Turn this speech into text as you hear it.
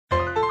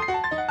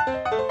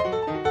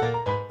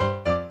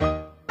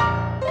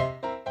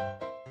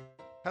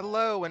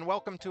Hello and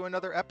welcome to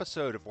another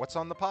episode of What's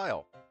on the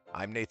Pile.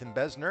 I'm Nathan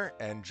Besner,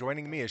 and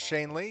joining me is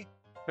Shane Lee,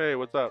 Hey,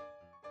 what's up?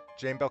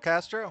 Jane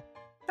Belcastro,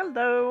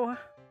 Hello.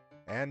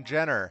 and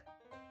Jenner.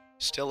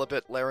 Still a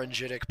bit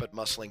laryngitic, but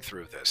muscling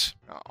through this.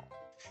 Oh.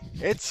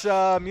 It's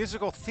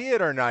musical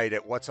theater night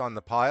at What's on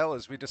the Pile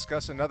as we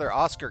discuss another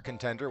Oscar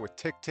contender with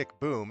Tick, Tick,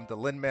 Boom, the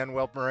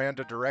Lin-Manuel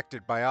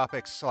Miranda-directed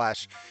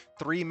biopic /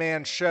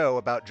 three-man show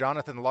about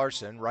Jonathan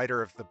Larson,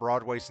 writer of the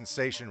Broadway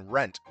sensation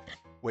Rent,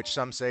 which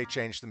some say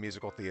changed the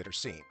musical theater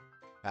scene.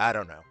 I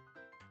don't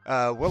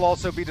know. We'll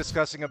also be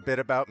discussing a bit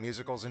about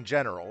musicals in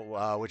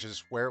general, which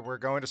is where we're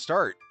going to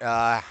start.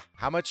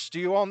 How much do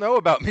you all know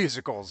about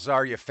musicals?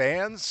 Are you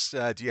fans?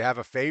 Do you have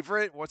a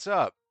favorite? What's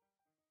up?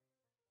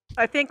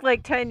 I think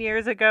like 10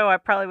 years ago, I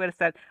probably would have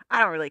said,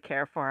 I don't really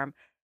care for him.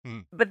 Hmm.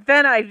 But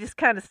then I just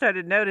kind of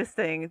started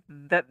noticing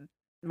that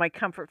my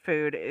comfort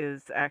food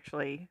is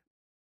actually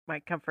my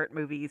comfort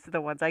movies.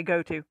 The ones I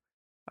go to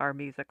are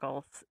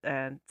musicals.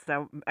 And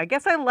so I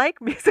guess I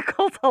like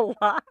musicals a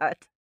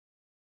lot.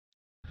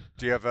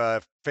 Do you have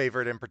a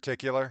favorite in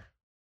particular?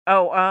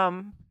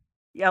 Oh,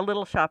 yeah,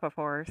 Little Shop of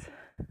Horrors.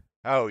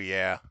 Oh,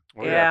 yeah.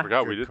 Oh yeah, Yeah. I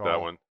forgot we Good did that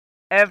call. one.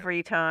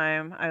 Every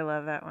time. I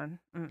love that one.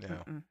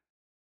 Yeah.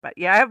 But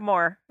yeah, I have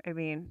more. I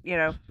mean, we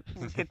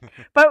could,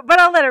 but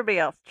I'll let everybody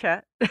else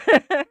chat.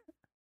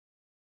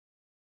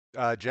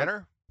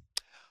 Jenner?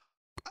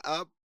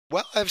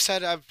 Well,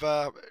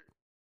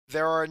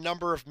 there are a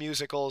number of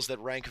musicals that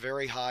rank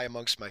very high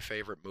amongst my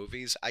favorite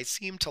movies. I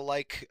seem to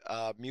like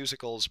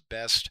musicals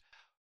best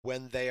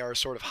when they are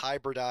sort of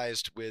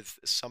hybridized with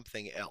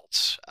something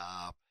else,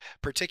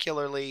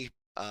 particularly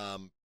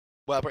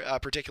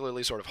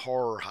particularly sort of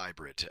horror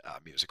hybrid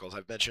musicals.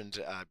 I've mentioned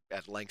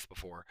at length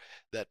before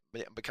that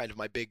kind of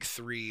my big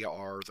three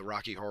are the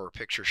Rocky Horror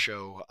Picture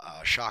Show,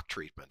 Shock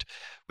Treatment,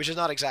 which is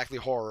not exactly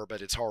horror,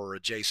 but it's horror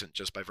adjacent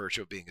just by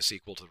virtue of being a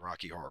sequel to the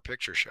Rocky Horror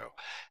Picture Show,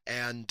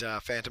 and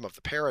Phantom of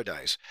the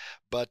Paradise.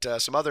 But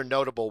some other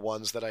notable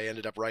ones that I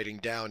ended up writing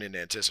down in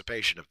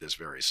anticipation of this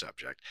very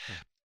subject.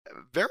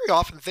 Very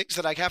often things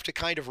that I have to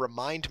kind of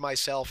remind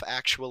myself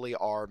actually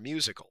are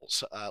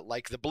musicals,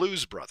 like The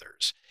Blues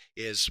Brothers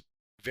is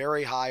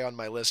very high on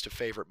my list of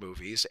favorite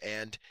movies,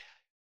 and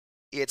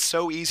it's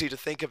so easy to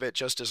think of it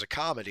just as a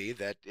comedy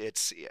that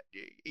it's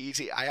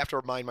easy. I have to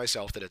remind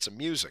myself that it's a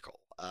musical.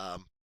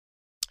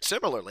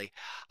 Similarly,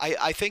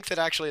 I think that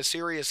actually a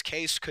serious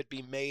case could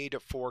be made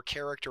for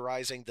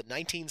characterizing the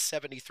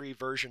 1973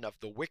 version of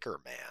The Wicker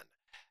Man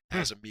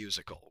as a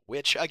musical,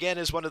 which again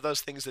is one of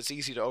those things that's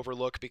easy to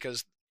overlook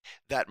because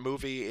that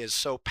movie is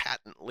so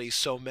patently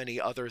so many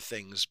other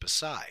things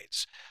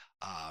besides.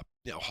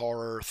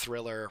 Horror,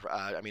 thriller.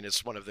 I mean,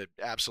 it's one of the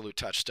absolute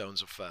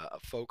touchstones of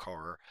folk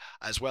horror,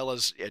 as well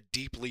as a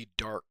deeply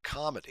dark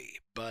comedy.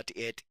 But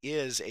it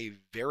is a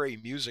very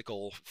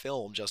musical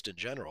film, just in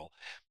general.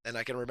 And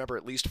I can remember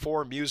at least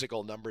 4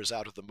 musical numbers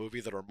out of the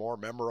movie that are more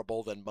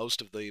memorable than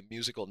most of the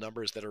musical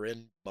numbers that are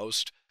in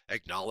most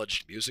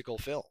acknowledged musical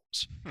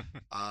films.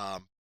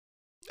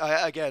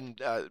 Again,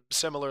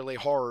 similarly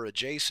horror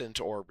adjacent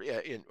or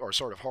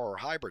sort of horror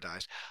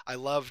hybridized. I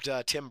loved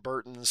Tim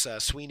Burton's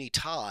Sweeney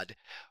Todd,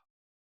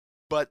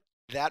 but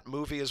that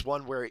movie is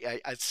one where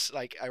it's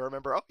like I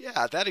remember, oh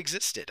yeah, that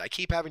existed. I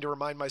keep having to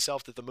remind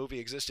myself that the movie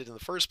existed in the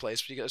first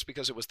place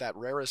because it was that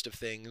rarest of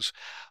things,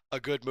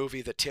 a good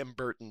movie that Tim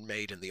Burton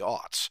made in the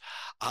aughts.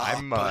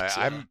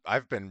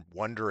 I've been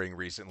wondering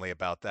recently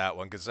about that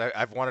one because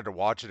I've wanted to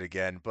watch it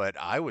again, but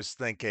I was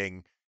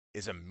thinking,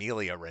 is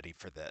Amelia ready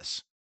for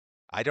this?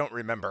 I don't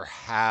remember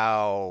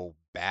how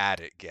bad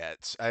it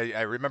gets.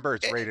 I remember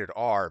it's Eh, rated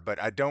R,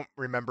 but I don't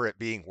remember it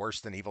being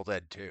worse than Evil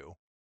Dead 2.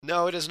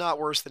 No, it is not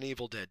worse than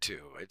Evil Dead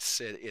 2.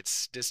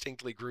 It's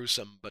distinctly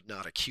gruesome, but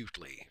not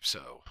acutely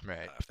so.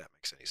 Right. If that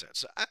makes any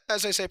sense.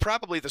 As I say,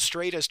 probably the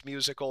straightest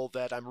musical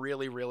that I'm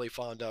really, really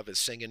fond of is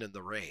Singin' in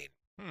the Rain.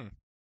 Hmm.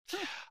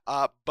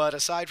 But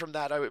aside from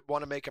that, I would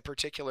want to make a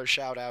particular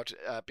shout out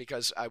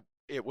because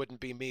it wouldn't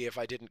be me if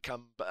I didn't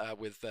come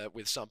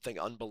with something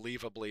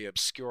unbelievably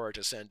obscure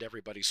to send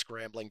everybody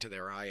scrambling to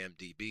their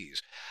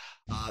IMDb's.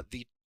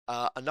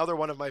 Another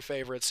one of my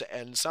favorites,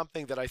 and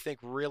something that I think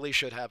really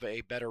should have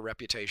a better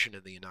reputation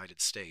in the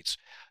United States,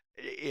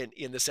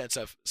 in the sense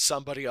of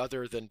somebody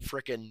other than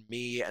frickin'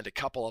 me and a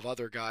couple of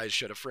other guys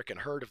should have frickin'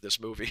 heard of this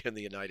movie in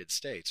the United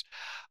States.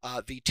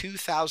 The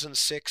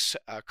 2006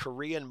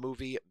 Korean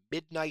movie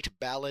Midnight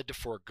Ballad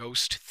for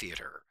Ghost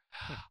Theater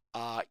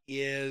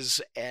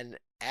is an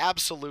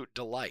absolute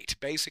delight.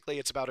 Basically,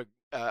 it's about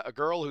a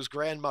girl whose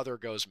grandmother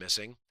goes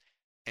missing,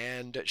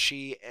 and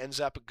she ends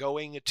up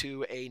going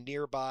to a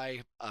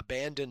nearby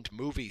abandoned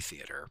movie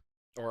theater,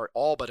 or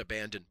all but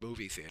abandoned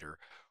movie theater,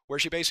 where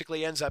she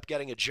basically ends up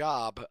getting a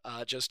job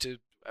just to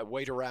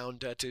wait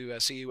around to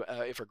see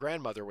if her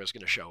grandmother was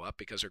going to show up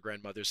because her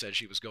grandmother said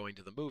she was going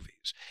to the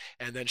movies.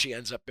 And then she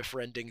ends up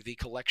befriending the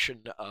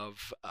collection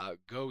of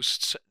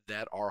ghosts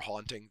that are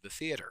haunting the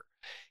theater.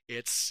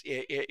 It's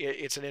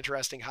an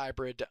interesting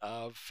hybrid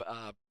of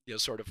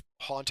sort of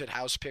haunted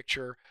house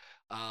picture,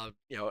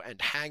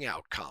 and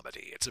hangout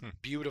comedy. It's a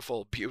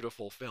beautiful,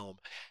 beautiful film,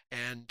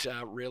 and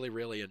really,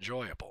 really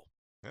enjoyable.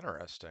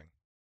 Interesting.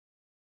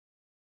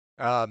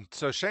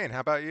 So Shane, how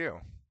about you?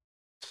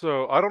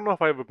 So I don't know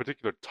if I have a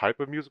particular type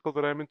of musical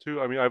that I'm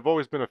into. I mean, I've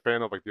always been a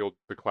fan of like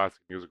the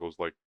classic musicals,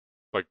 like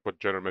what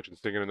Jenner mentioned,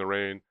 Singing in the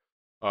Rain,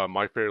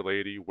 My Fair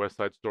Lady, West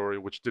Side Story,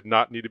 which did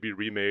not need to be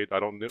remade.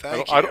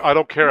 Thank you. I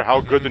don't care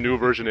how good the new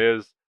version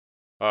is.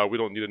 We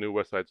don't need a new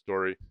West Side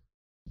Story.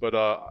 But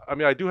I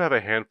mean, I do have a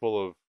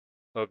handful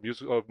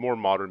of more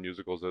modern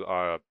musicals that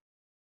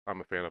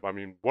I'm a fan of. I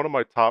mean, one of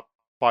my top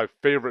 5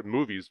 favorite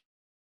movies,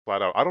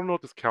 flat out. I don't know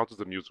if this counts as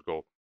a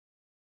musical.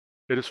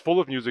 It is full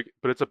of music,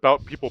 but it's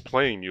about people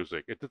playing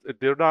music.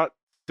 They're not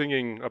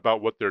singing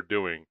about what they're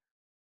doing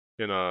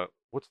in a,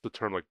 what's the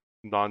term, like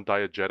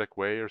non-diegetic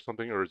way or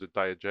something, or is it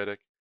diegetic?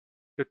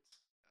 It's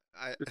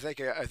I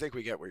think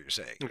we get what you're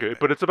saying. okay, Right?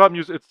 but it's about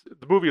music.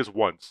 The movie is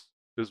Once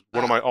is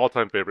one of my Ah.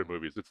 all-time favorite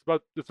movies. It's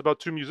about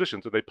 2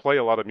 musicians and they play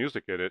a lot of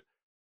music in it.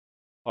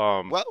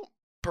 Well,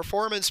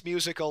 performance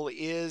musical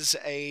is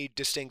a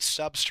distinct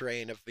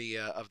substrain of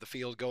the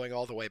field going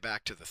all the way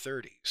back to the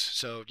 30s.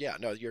 So yeah,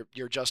 no,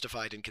 you're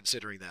justified in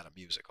considering that a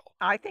musical.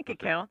 I think it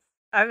Okay. counts.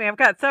 I mean, I've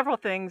got several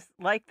things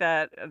like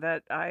that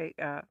I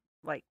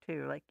like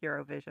too, like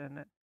Eurovision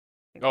and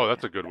things Oh, like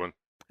that's that. a good one.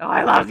 Oh,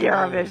 I love Oh,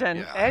 Eurovision.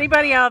 yeah.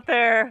 Anybody out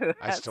there who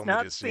I has still need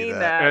not to see seen that.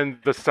 that, And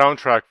the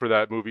soundtrack for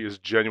that movie is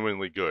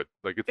genuinely good.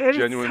 Like it's it is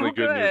genuinely so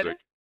good good. music.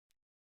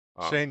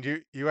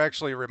 Shane, you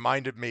actually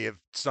reminded me of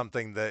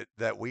something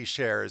that we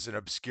share as an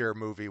obscure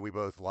movie we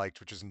both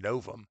liked, which is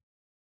Novum.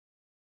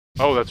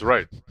 Oh, that's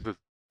right.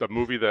 The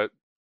movie that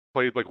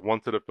played like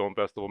once at a film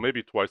festival,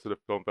 maybe twice at a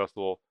film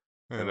festival,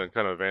 and Yeah. then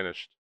kind of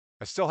vanished.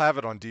 I still have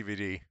it on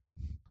DVD.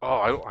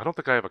 Oh, I don't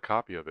think I have a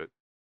copy of it.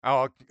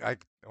 Oh,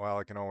 well,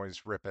 I can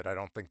always rip it. I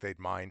don't think they'd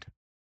mind.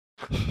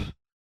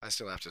 I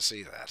still have to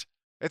see that.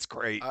 It's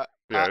great.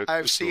 Yeah,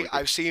 I've it's really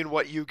good. seen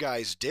what you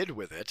guys did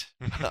with it.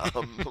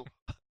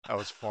 That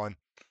was fun.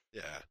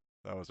 Yeah.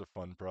 That was a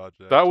fun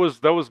project. That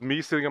was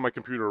me sitting on my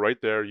computer right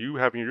there, you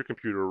having your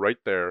computer right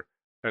there,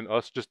 and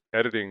us just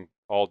editing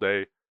all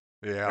day.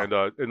 Yeah.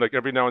 And like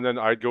every now and then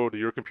I'd go to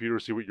your computer,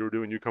 see what you were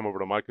doing. You come over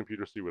to my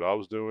computer, see what I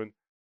was doing.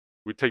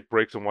 We'd take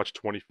breaks and watch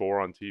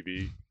 24 on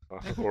TV,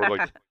 or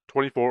like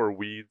 24 or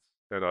Weeds,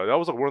 and that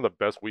was like one of the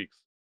best weeks.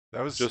 It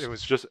was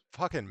Just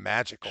fucking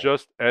magical.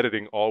 just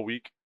editing all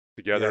week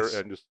together Yes.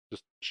 and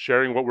just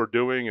sharing what we're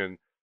doing, and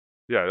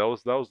yeah, that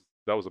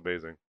was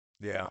amazing.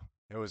 Yeah,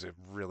 it was a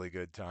really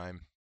good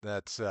time.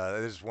 That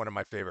is one of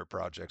my favorite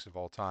projects of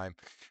all time.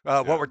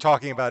 What Yeah. we're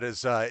talking about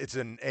is it's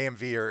an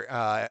AMV or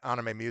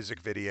anime music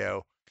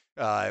video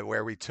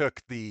where we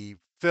took the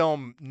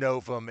film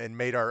Novum and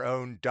made our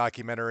own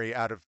documentary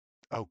out of,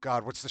 oh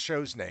God, what's the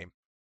show's name?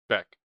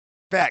 Beck,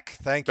 Beck.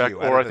 Thank Beck,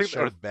 you. Out or of the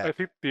show I Beck.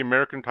 think the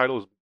American title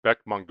is Beck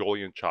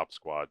Mongolian Chop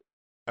Squad.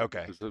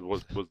 Okay, This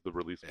was the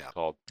release was Yeah.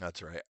 called.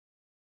 that's right.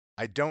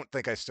 I don't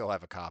think I still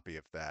have a copy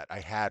of that. I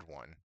had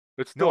one.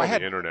 It's No, still I on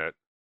had the internet.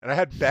 And I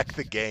had Beck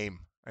the game.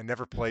 I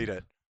never played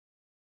it,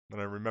 but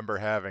I remember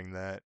having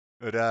that.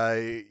 But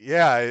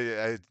yeah,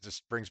 it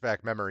just brings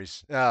back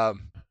memories.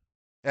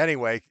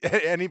 Anyway,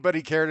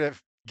 anybody care to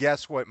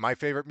guess what my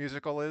favorite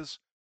musical is?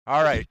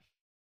 All right,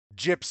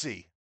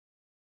 Gypsy.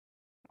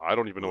 I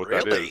don't even know what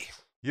that Really?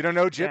 is. You don't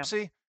know Yeah.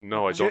 Gypsy?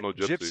 No, I don't know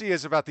Gypsy. Gypsy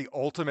is about the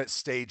ultimate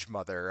stage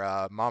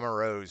mother, Mama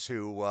Rose,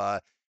 who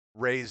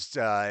raised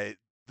the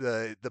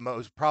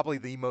most probably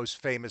the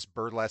most famous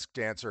burlesque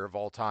dancer of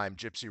all time,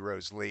 Gypsy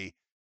Rose Lee,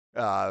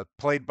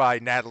 played by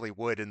Natalie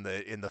Wood in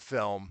the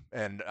film,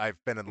 and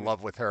I've been in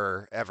love with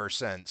her ever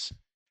since.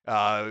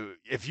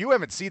 If you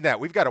haven't seen that,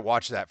 we've got to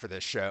watch that for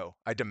this show.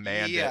 I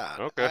demand it. Yeah.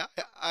 Okay.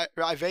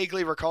 I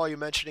vaguely recall you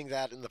mentioning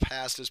that in the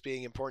past as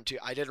being important to you.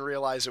 I didn't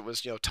realize it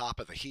was top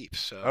of the heap.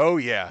 So Oh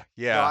yeah,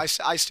 no, yeah.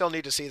 I still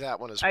need to see that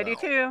one as well. I do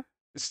too.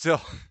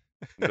 Still,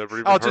 Never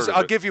even heard of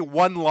I'll it. give you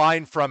one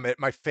line from it.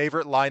 My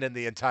favorite line in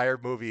the entire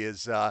movie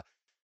is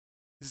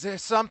there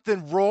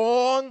something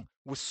wrong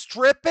with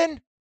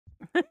stripping?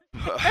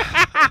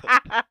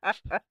 I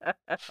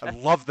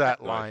love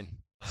that Nice. line.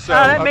 So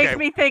that okay, makes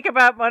me think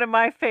about one of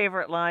my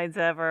favorite lines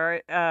ever.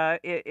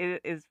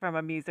 It is from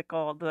a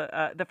musical,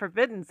 the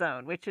Forbidden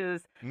Zone, which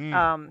is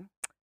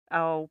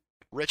oh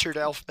Richard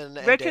Elfman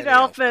and Richard Danny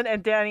Elfman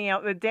and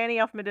Danny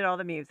Elfman did all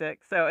the music.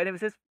 So and it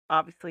was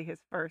obviously his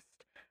first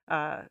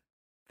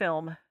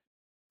film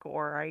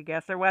score, I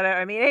guess, or whatever.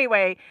 I mean,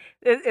 anyway,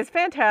 it's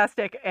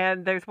fantastic.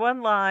 And there's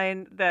one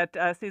line that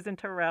Susan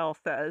Terrell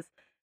says,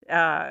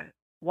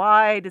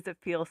 "Why does it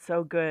feel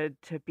so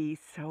good to be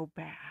so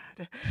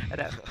bad?"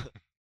 And,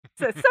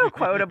 so it's so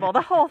quotable,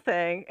 the whole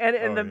thing, and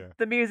Oh, yeah.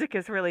 the music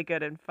is really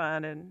good and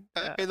fun, and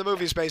I mean, the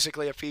movie's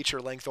basically a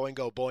feature-length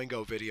Oingo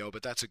Boingo video,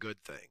 but that's a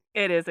good thing.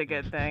 it is a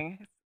good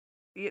thing.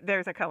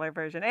 there's a color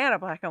version and a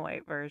black and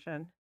white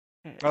version.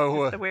 It's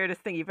Oh, just the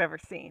weirdest thing you've ever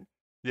seen.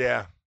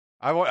 yeah.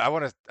 I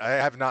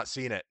have not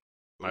seen it.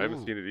 I haven't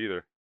Ooh. seen it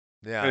either.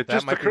 Yeah, And it that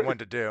just might be occurred. one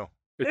to do.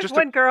 It There's just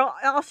one girl,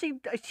 all she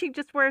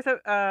just wears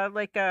a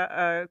like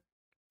a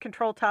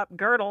control top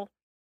girdle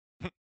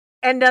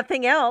and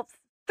nothing else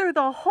through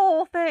the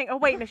whole thing. Oh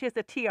wait, no, she has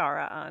a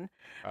tiara on.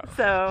 Oh.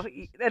 So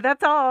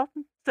that's all.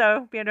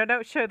 So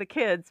don't show the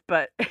kids,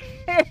 but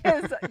it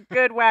is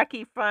good,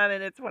 wacky fun,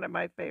 and it's one of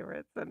my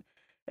favorites. And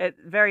it's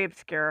very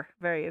obscure,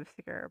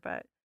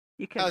 but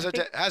you can.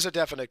 Has a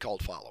definite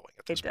cult following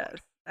at this It point. does.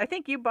 I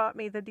think you bought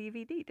me the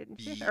DVD, didn't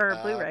you? Or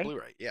Blu-ray.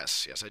 Blu-ray.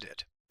 Yes, I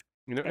did.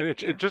 and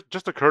Thank you. it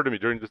just occurred to me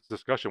during this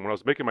discussion when I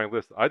was making my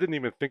list. I didn't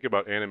even think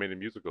about animated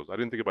musicals. I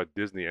didn't think about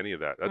Disney, any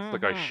of that. That's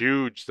like a Mhm.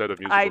 huge set of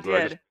I musicals that I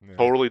did. just Yeah.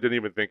 totally didn't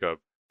even think of.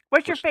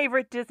 What's your Which-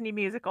 favorite Disney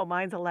musical?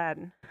 Mine's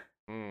Aladdin.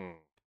 Mm,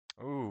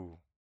 Ooh,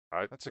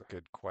 I that's a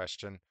good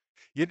question.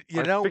 You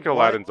I know think what?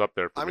 Aladdin's up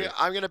there for I'm me.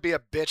 gonna be a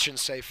bitch and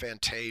say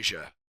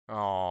Fantasia.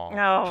 Oh,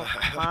 Oh,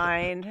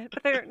 fine.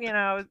 But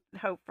there,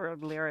 hope for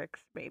lyrics,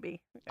 maybe.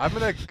 I'm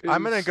gonna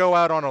Is- go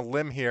out on a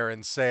limb here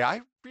and say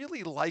I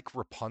really like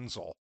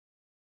Rapunzel.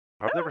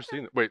 I've never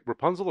seen it. Wait,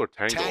 Rapunzel or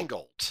Tangled?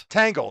 Tangled.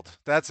 Tangled.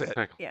 That's it.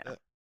 Tangled. Yeah.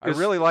 I Is-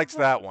 really liked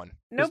that one.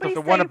 Nobody's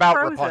the one saying about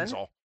Frozen.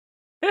 Rapunzel.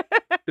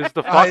 Is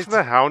the I- Fox and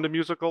the Hound a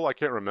musical? I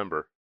can't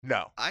remember.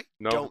 No. I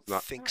No, don't it's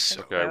not. think I so.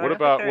 don't Okay, No, I what don't think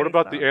about there what is,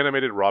 about the though.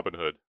 animated Robin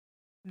Hood?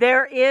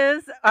 There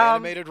is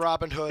Animated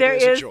Robin Hood there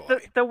is a is joy.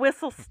 the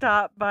whistle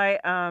stop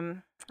by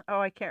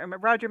I can't remember,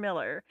 Roger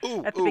Miller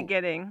Ooh, at the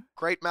beginning.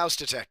 Great Mouse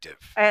Detective.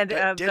 And, Did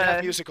have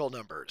the musical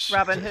numbers.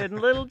 Robin Hood and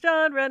Little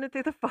John running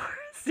through the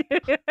forest.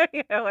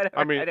 Whatever.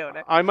 I mean, I don't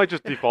know. I might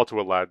just default to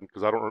Aladdin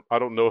because I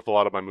don't know if a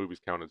lot of my movies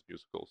count as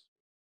musicals,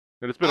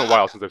 and it's been a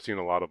while since I've seen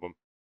a lot of them.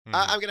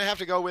 I'm gonna have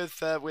to go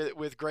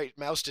with Great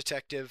Mouse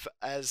Detective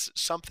as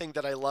something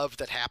that I love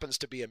that happens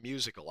to be a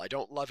musical. I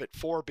don't love it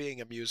for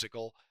being a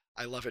musical.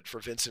 I love it for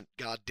Vincent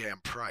Goddamn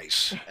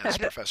Price as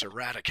Professor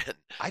Ratigan.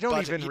 I don't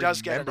But even he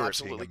does get an remember it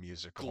being a absolutely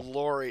musical.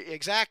 Glory,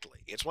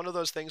 exactly. It's one of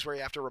those things where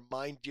you have to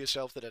remind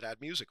yourself that it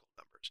had musical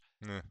numbers.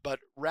 Yeah. But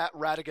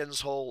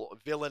Ratigan's whole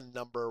villain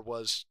number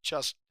was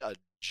just a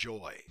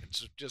joy.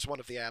 It's just one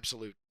of the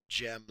absolute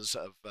gems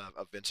of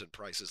Vincent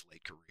Price's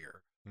late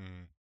career.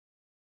 Mm.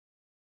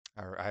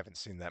 I haven't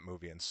seen that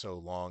movie in so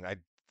long. I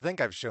think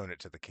I've shown it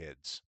to the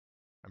kids.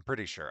 I'm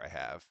pretty sure I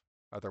have.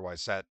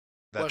 Otherwise, that's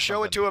Well,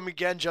 show it something- to him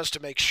again just to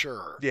make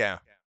sure. Yeah.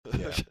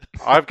 Yeah.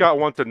 I've got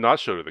one to not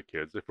show to the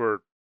kids if we're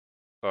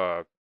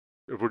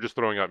just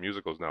throwing out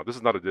musicals now. This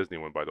is not a Disney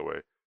one, by the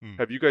way. Hmm.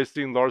 Have you guys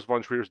seen Lars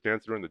von Trier's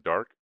Dancer in the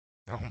Dark?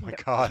 Oh my No.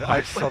 God,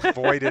 I've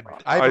avoided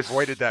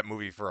that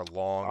movie for a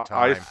long I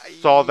time.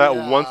 saw that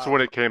once Yeah.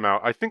 when it came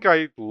out. I think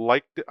I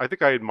liked it. I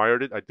think I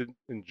admired it. I didn't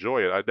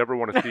enjoy it. I'd never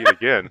want to see it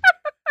again.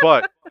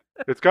 But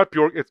it's got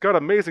Bjork. It's got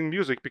amazing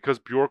music because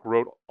Bjork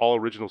wrote all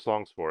original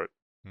songs for it,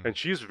 Hmm. and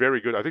she's very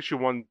good. I think she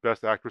won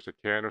Best Actress at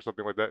Cannes or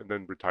something like that, and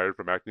then retired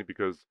from acting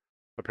because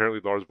apparently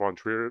Lars von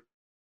Trier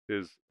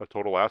is a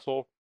total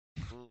asshole,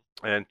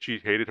 and she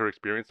hated her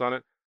experience on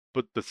it.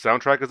 But the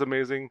soundtrack is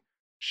amazing.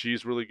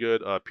 She's really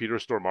good. Peter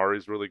Stormare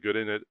is really good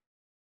in it.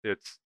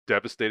 It's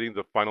devastating.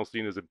 The final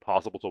scene is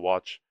impossible to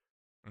watch.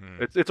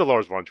 Mm. It's a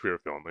Lars von Trier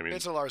film. I mean,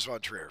 It's a Lars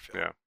von Trier film.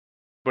 yeah,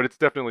 but it's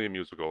definitely a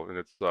musical, and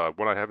it's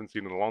one I haven't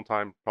seen in a long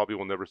time. Probably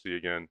will never see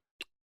again.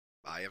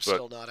 I have But-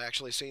 still not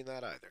actually seen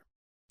that either.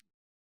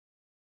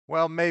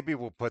 Well, maybe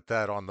we'll put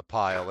that on the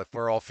pile if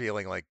we're all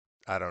feeling like,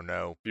 I don't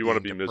know. You wanna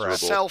being be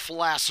depressed. miserable.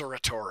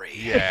 Self-laceratory.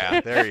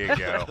 Yeah, there you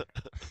go.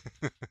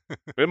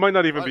 It might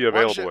not even Why- be why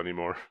available should-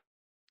 anymore.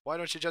 Why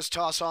don't you just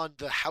toss on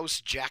The House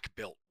Jack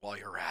Built while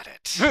you're at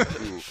it?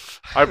 Ooh.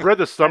 I've read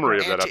the summary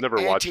of that. I've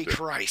never watched it.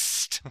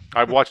 Antichrist.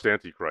 I've watched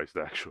Antichrist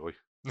actually.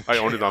 I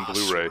own it on Chaos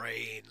Blu-ray.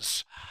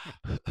 reigns.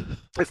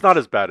 It's not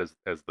as bad as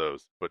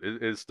those, but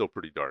it is still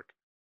pretty dark.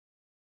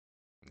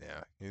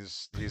 Yeah,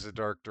 he's a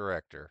dark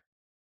director.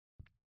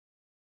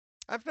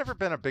 I've never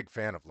been a big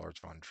fan of Lars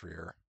von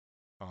Trier,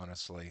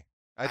 honestly.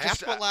 I have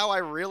to allow I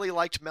really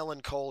liked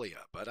Melancholia,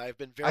 but I've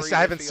been very I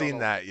haven't iffy seen on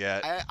that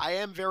yet. I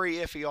am very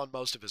iffy on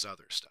most of his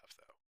other stuff,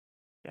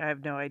 though. I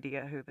have no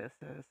idea who this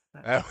is.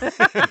 Oh.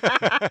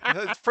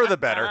 It's for the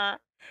better.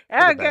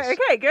 Yeah, the best.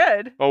 okay,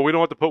 good. Oh, we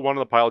don't have to put one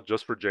on the pile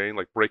just for Jane,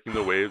 like Breaking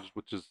the Waves,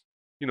 which is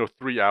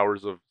 3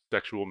 hours of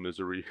sexual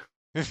misery.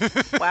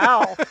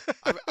 Wow.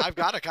 I've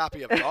got a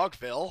copy of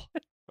Dogville.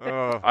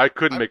 Oh, I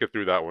couldn't make it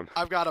through that one.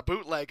 I've got a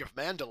bootleg of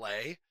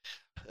Mandalay.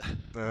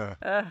 uh,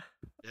 Yeah.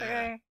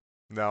 Okay.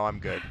 no, I'm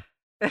good.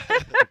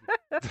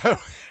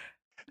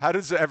 How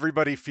does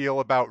everybody feel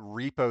about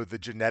Repo the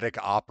Genetic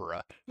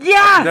Opera?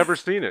 Yes. I've never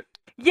seen it.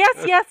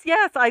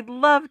 Yes. I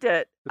loved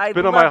it. I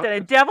been on loved my- it.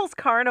 And Devil's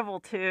Carnival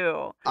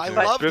too. I It's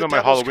love been the on my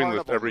Devil's Halloween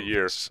list Carnival every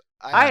year. movies.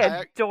 I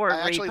adore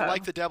I actually Repo.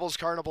 like the Devil's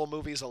Carnival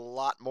movies a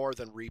lot more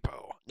than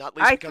Repo. Not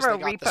least I because throw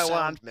they got the Repo sound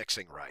on.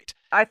 mixing right.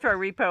 I throw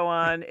Repo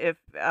on if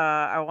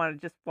I want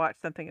to just watch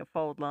something and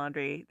fold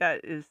laundry.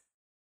 That is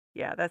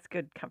Yeah, that's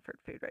good comfort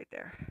food right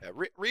there.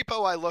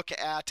 Repo I look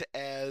at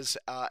as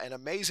an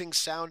amazing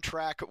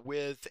soundtrack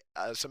with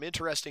some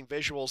interesting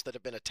visuals that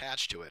have been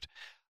attached to it,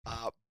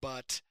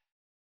 but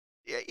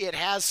it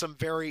has some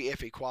very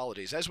iffy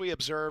qualities. As we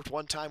observed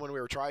one time when we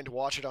were trying to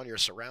watch it on your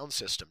surround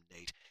system,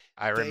 Nate,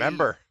 I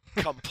remember.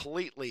 they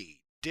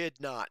completely did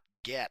not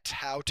get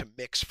how to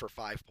mix for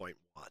 5.1.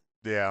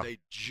 Yeah. They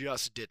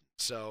just didn't.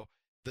 So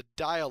the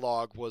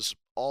dialogue was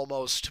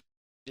almost,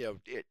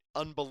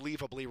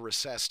 unbelievably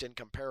recessed in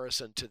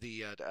comparison to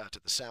the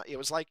sound. It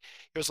was like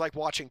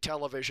watching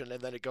television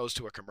and then it goes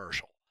to a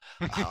commercial.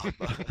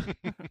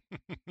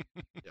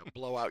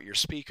 Blow out your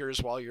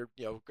speakers while you're,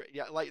 you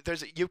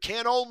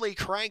can only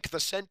crank the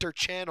center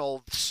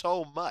channel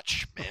so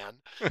much,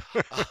 man.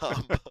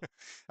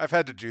 I've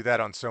had to do that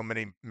on so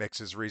many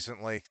mixes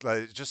recently.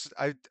 I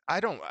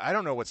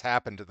don't know what's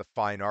happened to the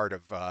fine art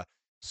of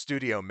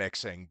studio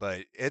mixing,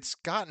 but it's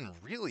gotten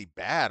really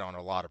bad on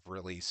a lot of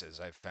releases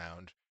I've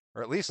found,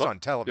 or at least on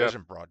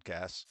television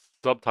broadcasts.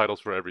 Subtitles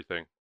for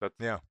everything. That's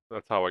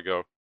how I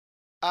go.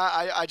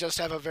 I just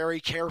have a very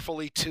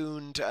carefully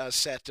tuned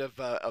set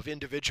of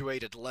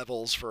individuated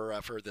levels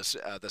for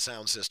the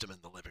sound system in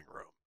the living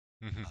room.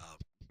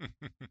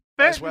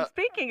 But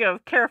speaking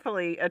of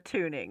carefully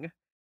attuning,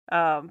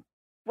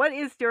 what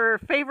is your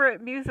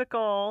favorite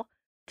musical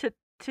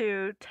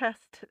to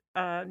test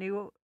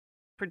new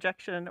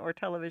projection or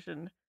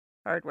television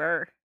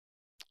hardware?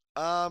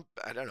 I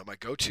don't know. My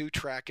go-to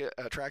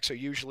tracks are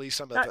usually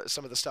some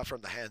of the stuff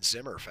from the Hans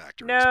Zimmer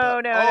factories.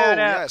 No.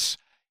 Yes.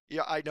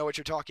 Yeah, I know what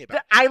you're talking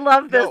about. I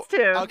love this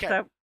too.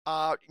 Okay.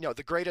 So.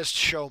 The Greatest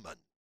Showman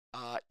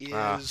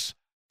is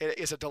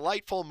a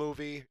delightful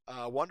movie,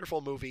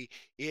 wonderful movie.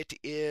 It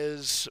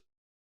is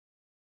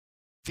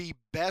the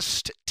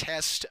best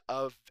test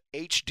of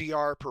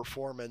HDR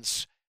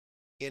performance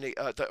in the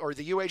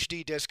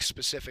UHD disc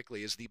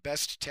specifically is the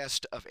best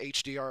test of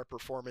HDR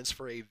performance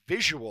for a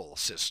visual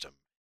system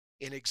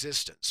in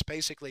existence.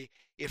 Basically,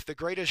 if The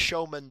Greatest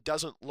Showman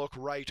doesn't look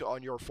right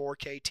on your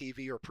 4K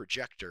TV or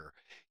projector,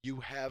 you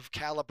have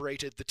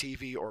calibrated the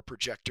TV or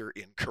projector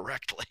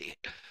incorrectly.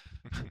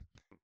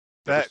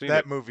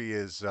 That movie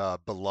is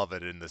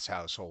beloved in this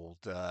household.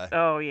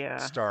 Oh yeah,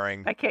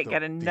 starring I can't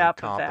get enough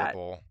the of that.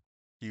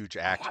 Huge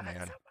Act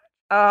Man.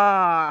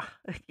 Yeah.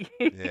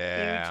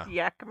 Huge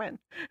Yak Man.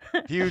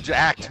 Huge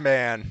Act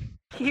Man.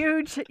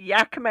 Huge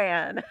Yak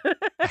Man.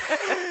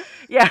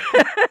 Yeah.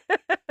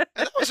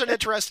 And that was an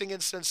interesting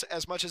instance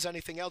as much as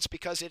anything else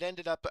because it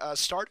ended up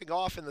starting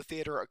off in the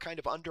theater kind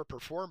of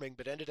underperforming,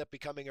 but ended up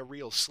becoming a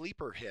real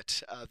sleeper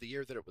hit the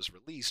year that it was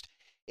released.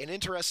 An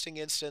interesting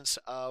instance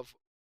of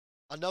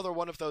another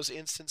one of those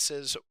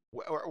instances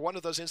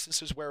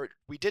where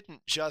we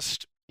didn't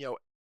just,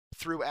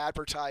 through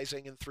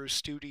advertising and through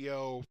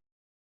studio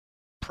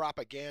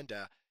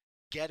propaganda,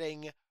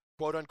 getting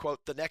quote unquote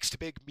the next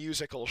big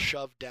musical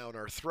shoved down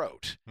our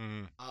throat.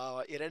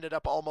 It ended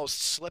up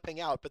almost slipping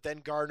out, but then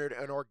garnered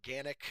an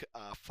organic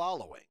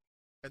following.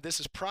 And this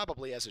is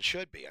probably as it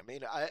should be. I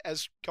mean,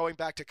 as going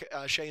back to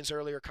Shane's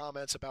earlier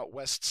comments about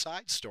West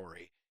Side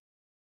Story,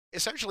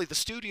 essentially the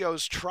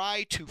studios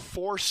try to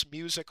force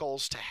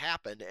musicals to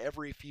happen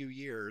every few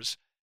years.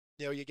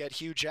 You get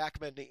Hugh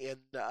Jackman in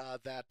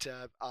that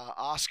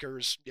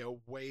Oscars,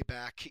 way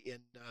back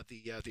in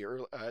the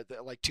early,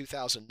 like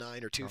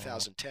 2009 or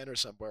 2010 or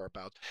somewhere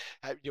about,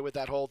 with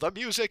that whole "the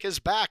music is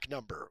back"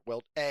 number.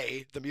 Well,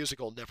 A, the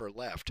musical never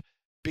left.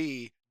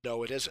 B,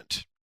 no, it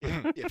isn't.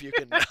 If you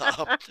can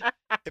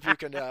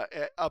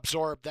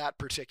absorb that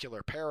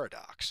particular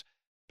paradox.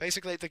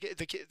 Basically,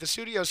 the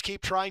studios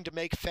keep trying to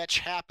make fetch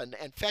happen,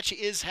 and fetch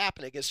is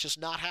happening. It's just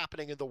not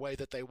happening in the way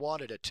that they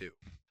wanted it to.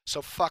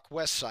 So fuck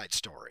West Side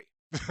Story.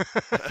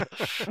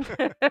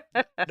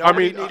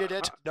 Nobody needed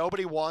it.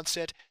 Nobody wants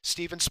it.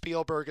 Steven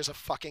Spielberg is a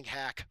fucking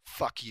hack.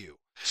 Fuck you.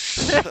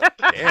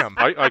 Damn.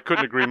 I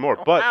couldn't agree more.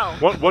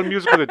 But one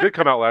musical that did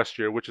come out last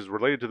year, which is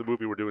related to the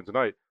movie we're doing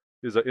tonight,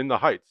 is In the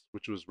Heights,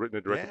 which was written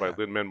and directed by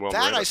Lin-Manuel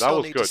Miranda. That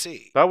was good. To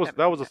see. That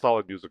was a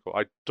solid musical.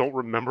 I don't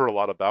remember a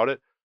lot about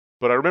it,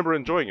 but I remember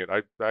enjoying it.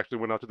 I actually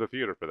went out to the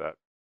theater for that.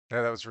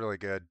 Yeah, that was really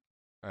good.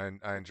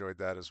 I enjoyed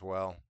that as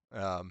well.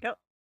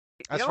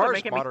 As far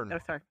as modern...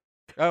 sorry.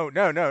 Oh,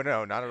 no, not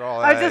at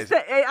all.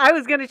 I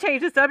was going to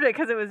change the subject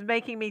because it was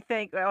making me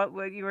think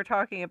what you were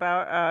talking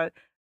about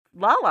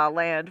La La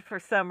Land for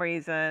some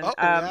reason.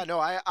 Yeah, no,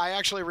 I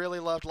actually really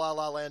loved La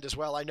La Land as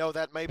well. I know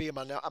that may be a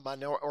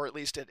minority, or at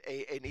least an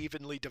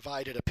evenly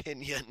divided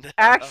opinion.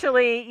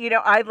 Actually,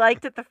 I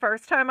liked it the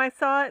first time I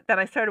saw it. Then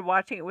I started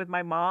watching it with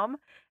my mom,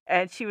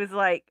 and she was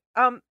like,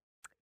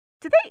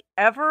 "Did they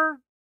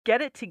ever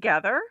get it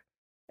together?"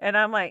 And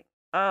I'm like,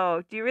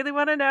 "Oh, do you really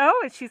want to know?"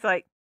 And she's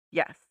like,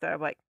 "Yes." So I'm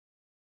like,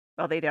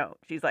 "Well, they don't."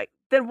 She's like,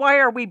 "Then why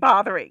are we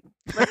bothering?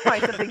 Let's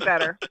find something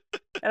better."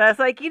 And I was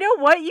like, "You know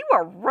what? You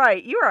are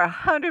right. You are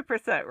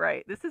 100%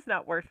 right. This is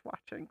not worth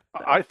watching."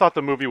 So. I thought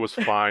the movie was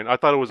fine. I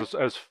thought it was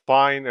as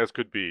fine as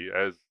could be,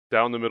 as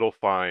down the middle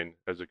fine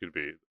as it could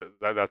be.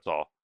 That's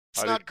all.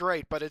 It's not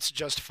great, but it's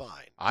just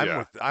fine.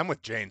 I'm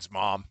with Jane's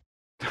mom.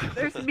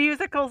 There's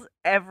musicals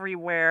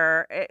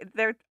everywhere.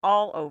 They're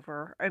all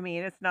over. I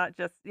mean, it's not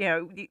just,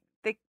 they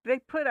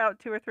put out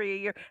 2 or 3 a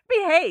year. I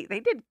mean, hey, they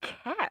did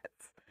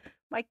Cats.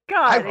 My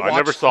God, I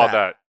never saw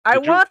that. I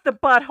Did you? want the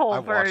I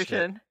butthole watched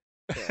it. version.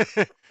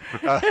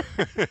 Uh,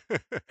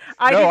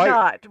 I no, did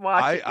not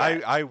watch it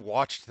yet. I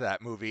watched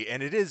that movie,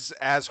 and it is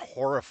as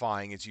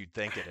horrifying as you'd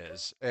think it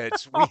is.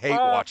 We hate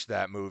watch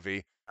that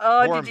movie.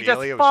 Oh, Poor did you just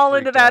Amelia was fall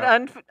into freaked that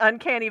out.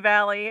 uncanny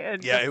valley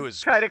and Yeah, just it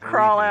was try to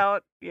crawl creepy.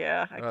 out?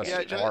 Yeah, I That's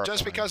can't. Yeah, do that.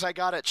 just horrifying. because I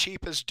got it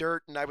cheap as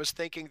dirt, and I was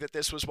thinking that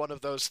this was one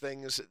of those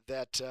things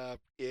that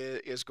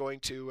is going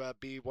to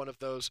be one of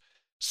those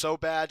so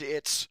bad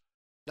it's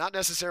not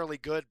necessarily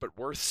good, but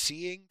worth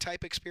seeing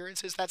type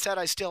experiences. That said,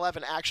 I still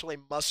haven't actually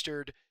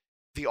mustered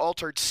the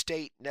altered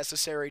state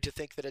necessary to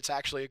think that it's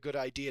actually a good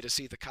idea to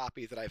see the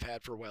copy that I've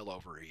had for well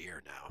over a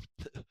year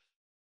now.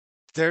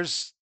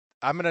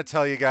 I'm gonna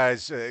tell you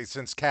guys,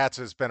 since Cats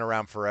has been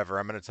around forever,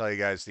 I'm gonna tell you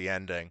guys the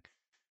ending.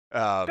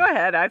 Go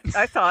ahead.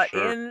 I saw it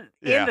Sure. in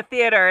Yeah. the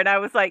theater, and I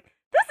was like,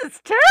 "This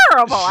is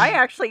terrible." I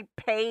actually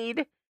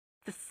paid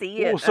to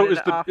see it. Well, so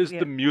at is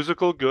the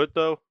musical good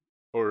though,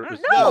 or is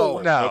No.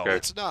 No. Okay.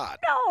 It's not.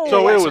 No.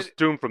 So Yes, it was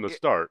doomed from the it-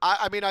 start.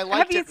 I mean, I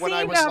liked you it when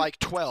I seen, was like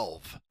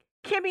 12.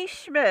 Kimmy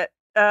Schmidt,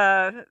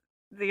 the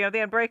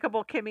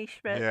unbreakable Kimmy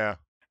Schmidt, Yeah.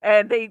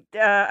 and they,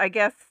 I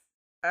guess,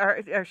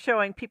 are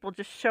showing people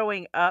just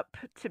showing up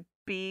to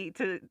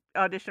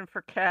audition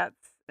for Cats,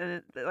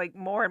 and like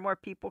more and more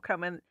people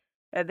come in,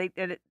 and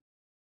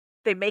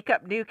they make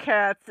up new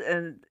cats,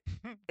 and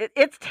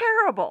it's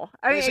terrible.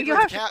 I mean, Basically, you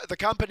have the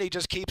company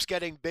just keeps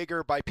getting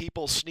bigger by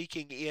people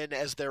sneaking in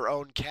as their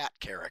own cat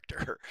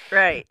character.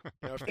 right.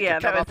 You know, if they Yeah,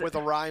 can that come up was with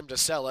a rhyme to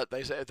sell it,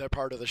 they say they're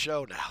part of the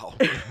show now.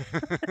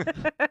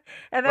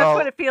 and that's Well-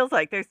 what it feels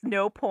like. There's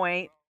no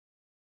point.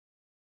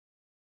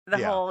 The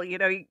Yeah. whole,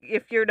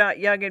 if you're not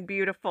young and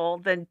beautiful,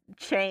 then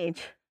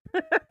change.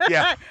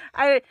 Yeah.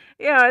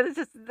 It's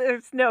just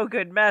there's no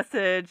good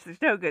message.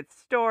 There's no good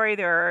story.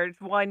 There's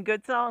one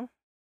good song,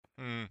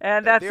 Mm.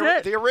 and that's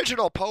it. The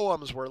original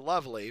poems were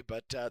lovely,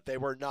 but they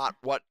were not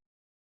what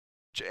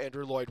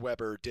Andrew Lloyd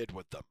Webber did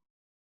with them.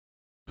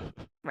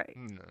 Right.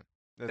 No.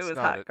 It It's was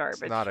not hot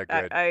garbage. It's not a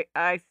good.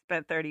 I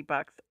spent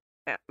 $30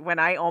 when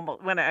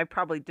I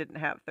probably didn't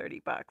have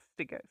 $30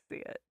 to go see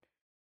it.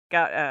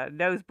 Got a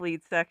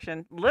nosebleed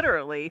section,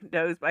 literally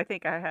nose. I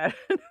think I had.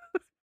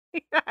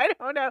 I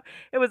don't know.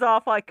 It was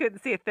awful. I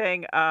couldn't see a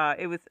thing.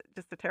 It was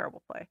just a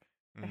terrible play.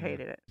 I Mhm.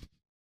 hated it.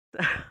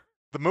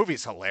 The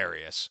movie's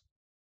hilarious.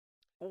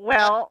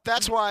 Well,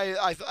 That's why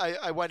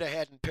I went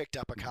ahead and picked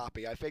up a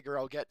copy. I figure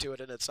I'll get to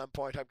it, and at some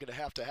point I'm going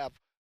to have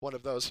one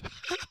of those.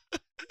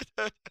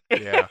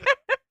 Yeah.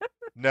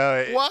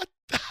 No. What?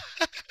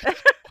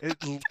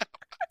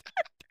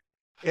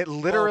 It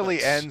literally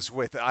Moments. ends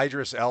with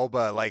Idris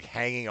Elba like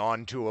hanging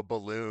on to a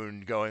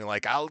balloon, going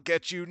like, "I'll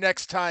get you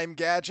next time,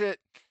 Gadget."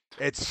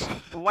 It's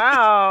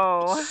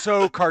wow.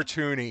 so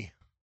cartoony.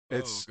 Oh,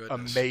 It's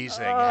goodness.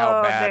 amazing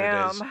how bad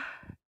damn. it is.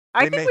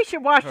 I They think may- we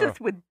should watch oh. this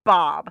with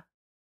Bob.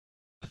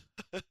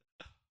 That's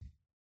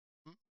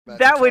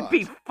That a would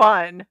be thought.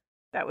 fun.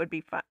 That would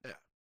be fun.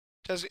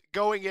 Just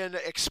going in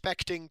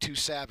expecting to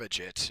savage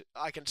it,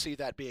 I can see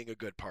that being a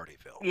good party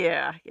film.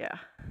 Yeah, yeah.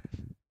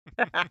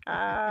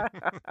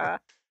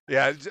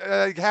 Yeah,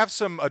 have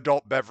some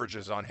adult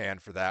beverages on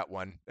hand for that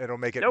one. It'll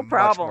make it No much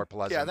problem. more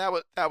pleasant. Yeah,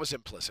 that was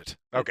implicit.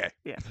 Okay.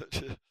 Yeah.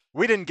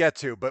 We didn't get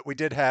to, but we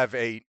did have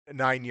a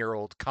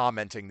 9-year-old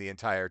commenting the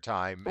entire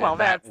time, Well, and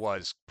that that's-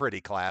 was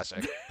pretty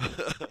classic.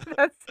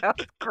 That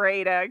sounds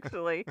great,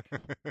 actually.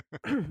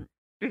 You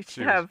She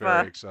should was have,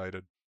 very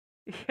excited.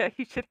 yeah,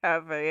 you should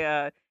have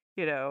a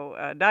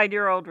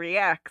 9-year-old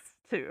reacts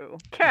to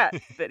cat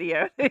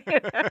video.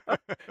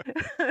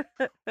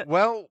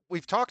 Well,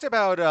 we've talked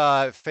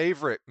about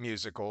favorite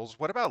musicals.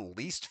 What about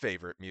least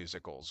favorite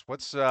musicals?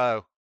 What's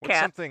Cats.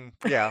 something?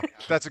 Yeah,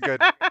 that's a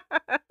good.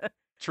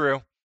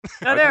 True.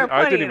 No, there are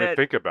I plenty didn't even that-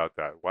 think about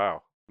that.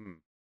 Wow.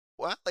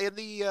 Well, in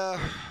the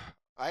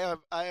I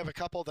have a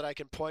couple that I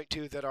can point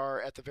to that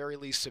are at the very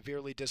least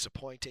severely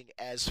disappointing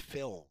as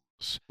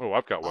films. Oh,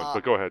 I've got one, Uh,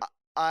 but go ahead.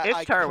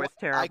 Ishtar was I-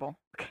 terrible.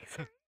 Okay,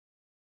 sorry.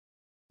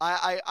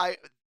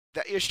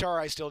 The Ishtar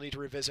I still need to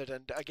revisit,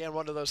 and again,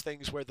 one of those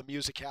things where the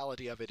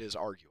musicality of it is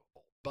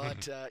arguable.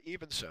 But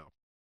even so,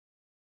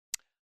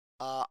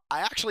 I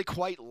actually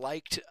quite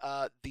liked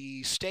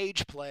the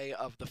stage play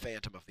of The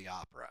Phantom of the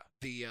Opera,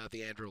 the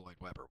Andrew Lloyd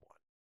Webber one.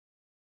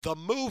 The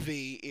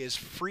movie is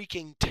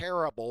freaking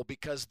terrible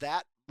because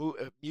that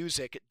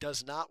music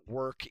does not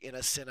work in a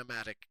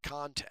cinematic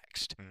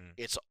context. Mm.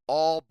 It's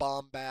all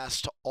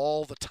bombast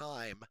all the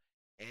time,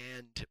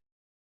 and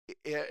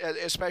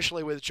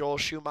especially with Joel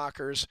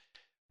Schumacher's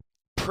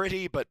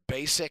pretty but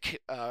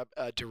basic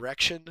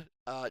direction,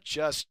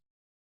 just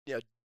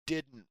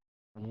didn't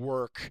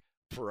work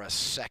for a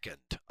second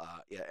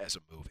as a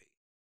movie.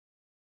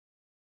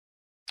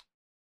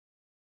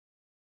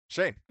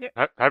 Shane.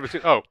 Have you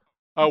seen?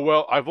 Oh,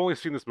 well, I've only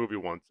seen this movie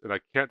once, and I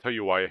can't tell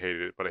you why I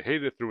hated it, but I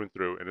hated it through and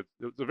through, and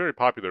it's a very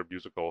popular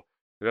musical,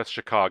 and that's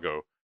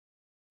Chicago.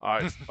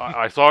 I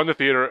saw it in the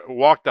theater,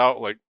 walked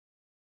out like,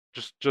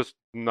 just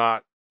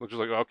not. I was just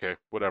like, okay,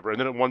 whatever. And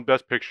then it won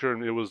Best Picture,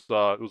 and it was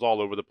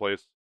all over the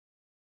place.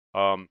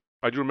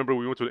 I do remember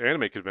we went to an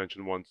anime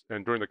convention once,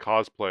 and during the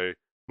cosplay,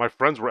 my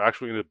friends were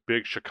actually in a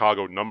big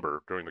Chicago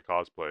number during the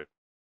cosplay.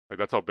 Like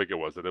that's how big it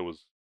was. That it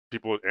was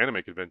people at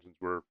anime conventions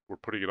were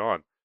putting it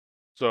on.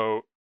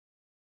 So,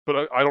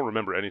 but I don't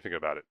remember anything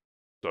about it.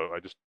 So I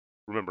just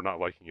remember not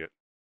liking it.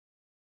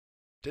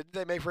 Didn't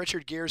they make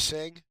Richard Gere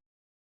sing?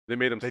 They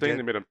made him They sing. did.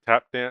 They made him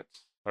tap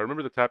dance. I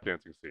remember the tap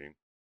dancing scene.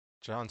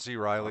 John C.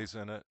 Riley's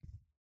in it.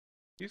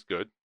 He's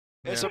good.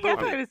 It's Yeah. a Yeah, I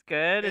movie. thought it was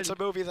good. It's and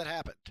a movie that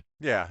happened.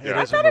 Yeah, it Yeah.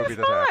 I is a thought it movie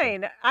was that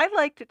happened. fine. I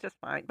liked it just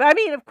fine. But I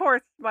mean, of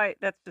course,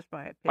 that's just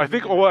my opinion. I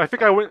think. you know, Well, I it's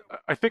think like, I went.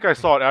 I think I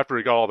saw it after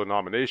he got all the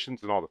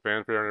nominations and all the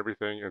fanfare and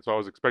everything, and so I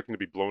was expecting to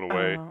be blown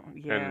away, oh,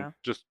 yeah. and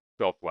just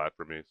fell flat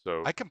for me.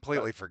 So I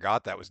completely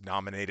forgot that was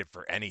nominated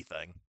for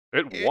anything.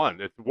 it won.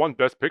 It won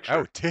Best Picture.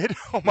 Oh, it did?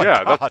 Oh my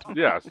yeah, god. that's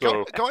yeah.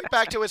 So Going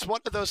back to it's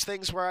one of those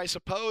things where I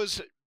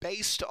suppose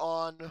based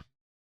on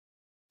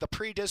the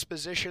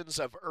predispositions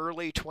of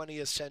early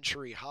 20th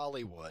century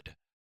Hollywood,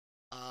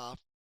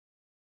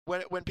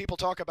 when people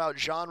talk about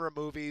genre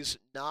movies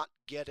not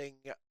getting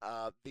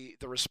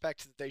the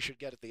respect that they should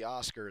get at the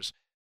Oscars,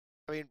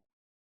 I mean,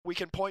 we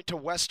can point to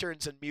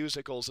westerns and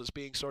musicals as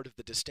being sort of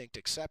the distinct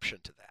exception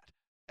to that,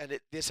 and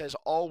this has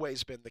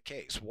always been the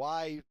case.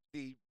 Why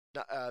the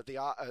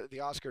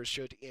Oscars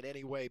should in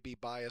any way be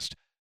biased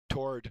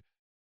toward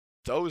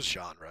those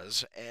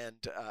genres and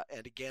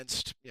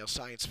against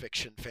science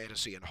fiction,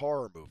 fantasy, and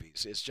horror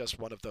movies is just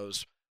one of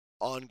those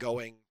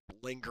ongoing,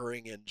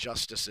 lingering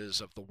injustices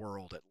of the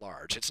world at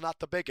large. It's not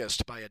the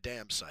biggest by a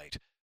damn sight,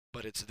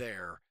 but it's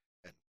there,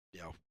 and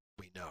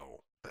we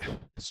know.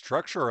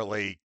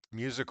 Structurally,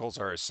 musicals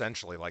are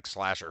essentially like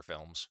slasher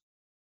films.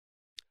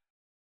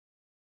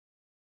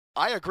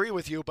 I agree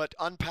with you, but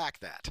unpack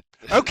that.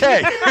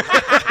 Okay.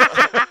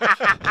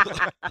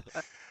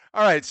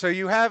 All right, so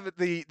you have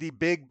the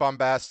big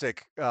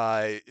bombastic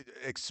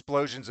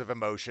explosions of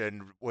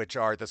emotion, which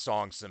are the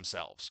songs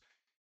themselves.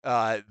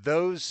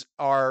 Those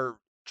are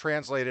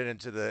translated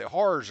into the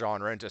horror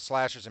genre, into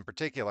slashers in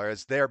particular,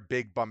 as their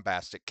big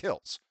bombastic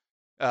kills.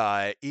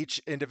 Each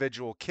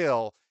individual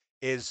kill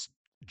is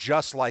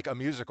just like a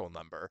musical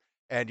number,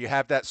 and you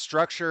have that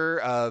structure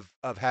of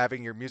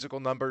having your musical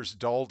numbers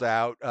doled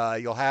out.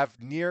 You'll have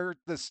near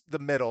the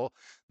middle,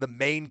 the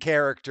main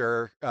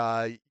character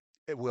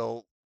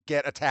will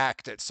get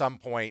attacked at some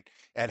point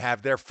and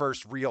have their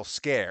first real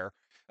scare.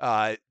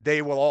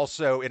 They will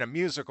also, in a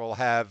musical,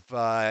 have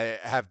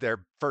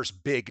their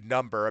first big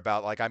number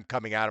about like I'm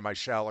coming out of my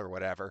shell or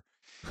whatever.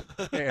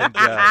 And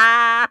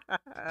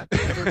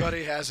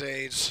Everybody has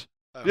AIDS.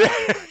 I'll Yeah.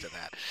 get back to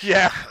that.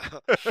 yeah.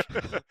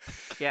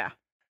 yeah.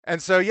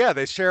 And so yeah,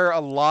 they share a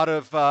lot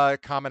of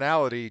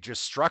commonality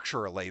just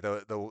structurally,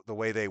 the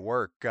way they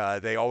work.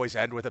 They always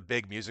end with a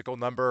big musical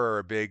number or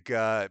a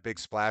big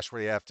splash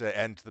where you have to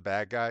end the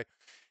bad guy.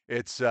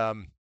 It's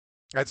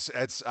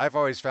I've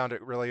always found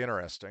it really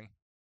interesting.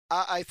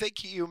 I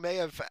think you may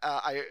have.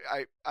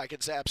 I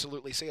can say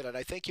absolutely see it, and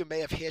I think you may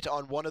have hit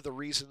on one of the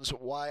reasons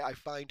why I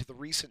find the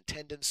recent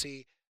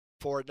tendency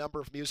for a number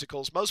of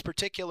musicals, most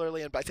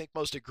particularly and I think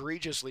most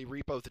egregiously,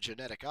 Repo the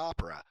Genetic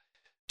Opera,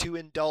 to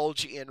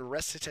indulge in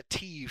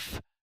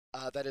recitative,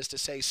 that is to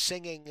say,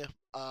 singing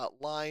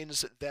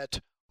lines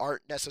that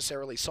aren't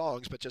necessarily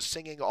songs, but just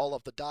singing all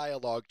of the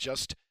dialogue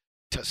just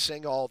to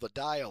sing all the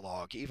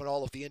dialogue, even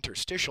all of the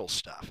interstitial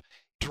stuff,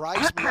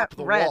 drives me up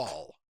the Rent.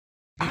 wall.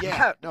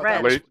 Yeah, no,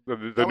 Rent.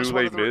 the that was new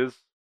one Les of the- Mis.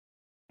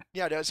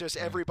 Yeah, there's just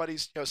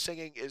everybody's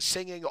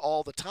singing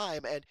all the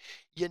time, and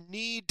you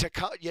need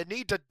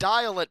to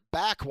dial it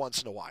back once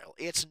in a while.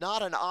 It's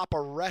not an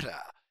operetta.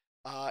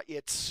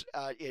 It's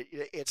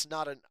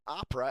not an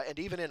opera, and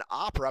even in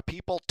opera,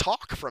 people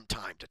talk from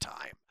time to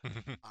time.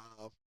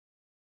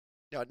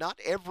 Not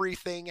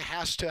everything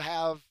has to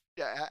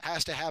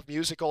have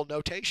musical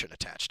notation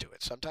attached to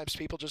it. Sometimes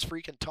people just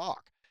freaking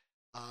talk.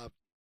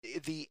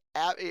 The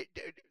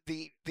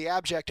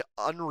abject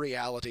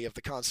unreality of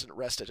the constant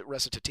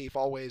recitative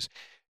always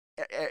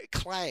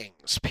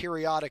clangs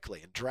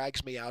periodically and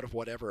drags me out of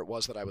whatever it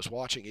was that I was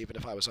watching, even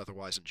if I was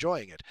otherwise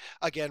enjoying it.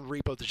 Again,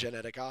 Repo the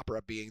Genetic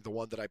Opera being the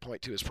one that I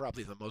point to as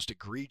probably the most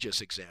egregious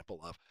example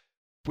of,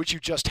 would you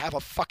just have a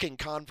fucking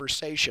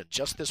conversation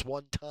just this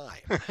one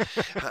time?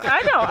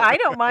 I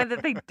don't mind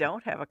that they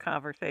don't have a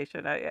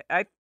conversation.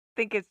 I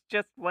think it's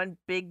just one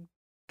big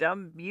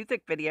dumb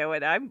music video,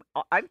 and I'm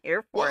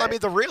here for Well, it. I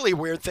mean, the really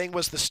weird thing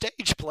was the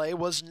stage play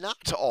was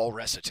not all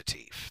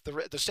recitative.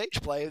 The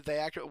stage play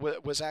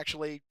was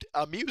actually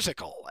a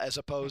musical as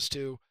opposed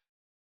to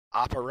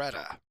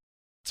operetta.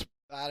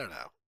 I don't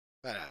know.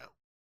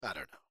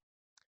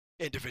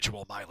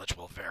 Individual mileage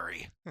will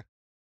vary.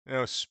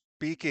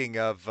 Speaking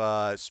of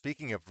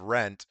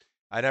Rent,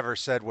 I never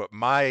said what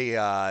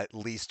my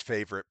least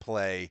favorite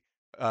play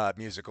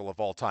musical of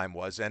all time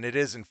was, and it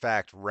is in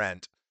fact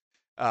Rent.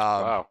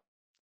 Wow.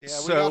 Yeah,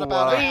 we So, got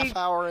about a We- half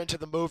hour into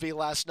the movie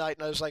last night,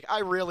 and I was like, I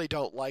really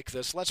don't like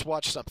this. Let's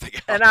watch something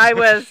else. And I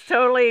was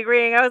totally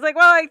agreeing. I was like,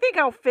 well, I think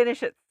I'll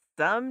finish at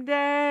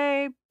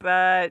someday,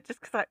 but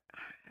just because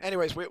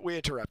Anyways, we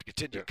interrupt.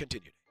 Yeah.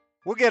 Continue.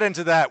 We'll get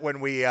into that when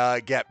we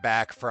get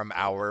back from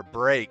our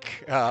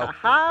break. We will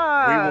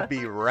Aha!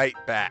 be right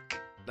back.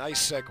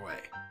 Nice segue.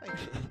 Thank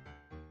you.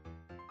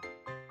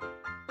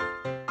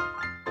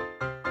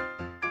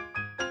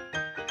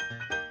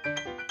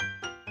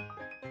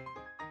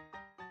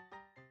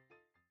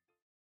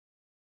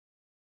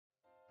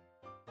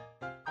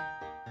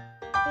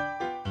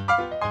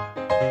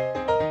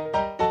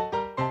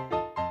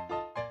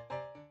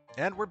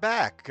 And we're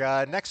back.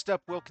 Next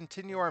up, we'll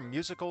continue our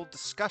musical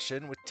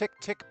discussion with Tick,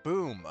 Tick,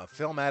 Boom, a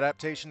film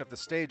adaptation of the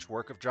stage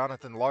work of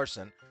Jonathan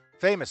Larson,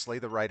 famously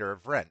the writer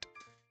of Rent.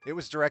 It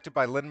was directed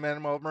by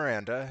Lin-Manuel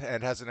Miranda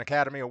and has an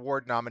Academy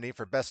Award nominee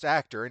for Best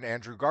Actor in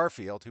Andrew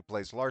Garfield, who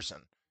plays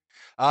Larson.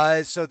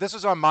 So this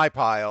was on my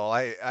pile.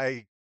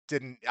 I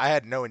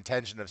had no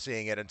intention of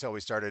seeing it until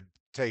we started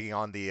taking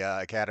on the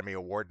Academy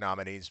Award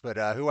nominees.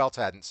 But who else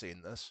hadn't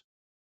seen this?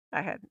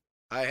 I hadn't.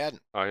 I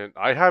hadn't.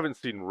 I haven't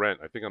seen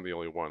Rent. I think I'm the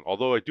only one.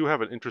 Although I do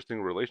have an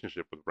interesting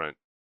relationship with Rent.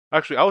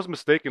 Actually, I was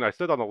mistaken. I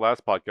said on the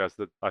last podcast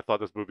that I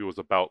thought this movie was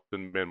about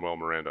Lin-Manuel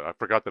Miranda. I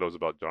forgot that it was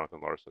about Jonathan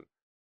Larson.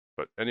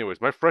 But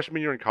anyways, my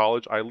freshman year in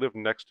college, I lived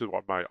next to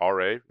my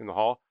RA in the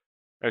hall,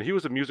 and he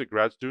was a music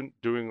grad student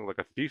doing like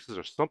a thesis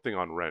or something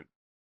on Rent.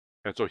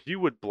 And so he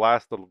would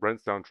blast the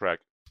Rent soundtrack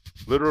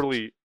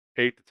literally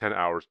 8 to 10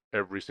 hours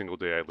every single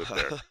day I lived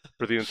there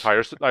for the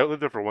entire. I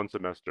lived there for one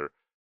semester.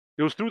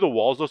 It was through the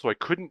walls though, so I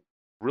couldn't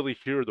really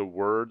hear the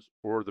words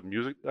or the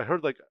music. I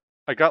heard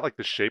I got like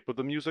the shape of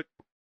the music,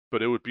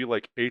 but it would be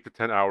like 8 to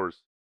 10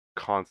 hours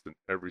constant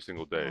every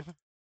single day.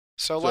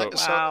 So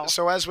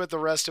as with the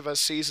rest of us,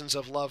 Seasons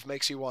of Love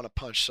makes you want to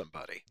punch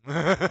somebody.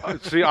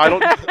 See,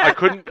 I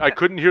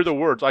couldn't hear the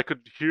words. I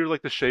could hear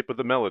like the shape of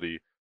the melody,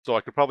 so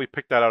I could probably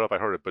pick that out if I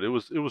heard it. But it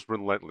was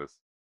relentless,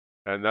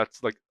 and that's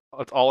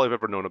all I've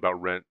ever known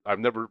about Rent. I've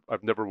never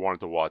wanted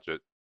to watch it,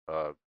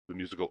 the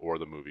musical or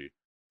the movie,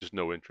 just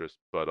no interest.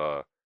 But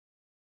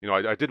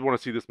I did want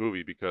to see this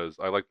movie because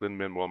I like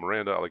Lin-Manuel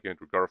Miranda, I like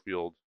Andrew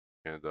Garfield,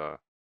 and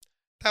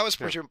that was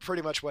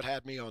pretty much what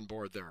had me on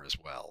board there as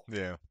well.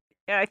 Yeah.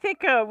 Yeah, I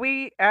think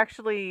we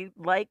actually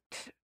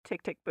liked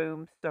Tick, Tick,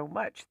 Boom so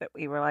much that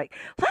we were like,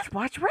 let's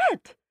watch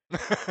Rent.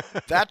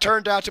 That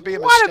turned out to be a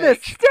What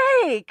mistake.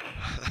 a mistake!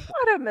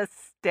 What a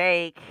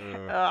mistake!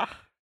 Ugh.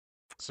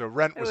 So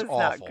Rent was awful.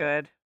 Not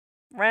good.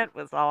 Rent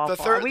was awful.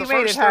 We The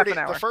waited half an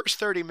hour. The first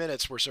 30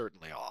 minutes were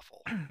certainly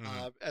awful.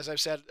 As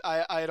I've said,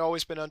 I had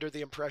always been under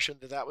the impression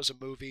that was a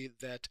movie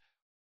that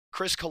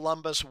Chris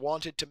Columbus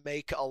wanted to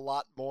make a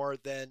lot more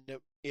than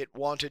it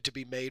wanted to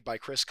be made by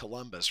Chris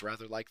Columbus,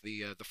 rather like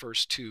the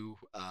first two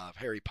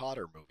Harry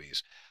Potter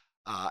movies.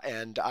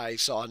 And I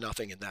saw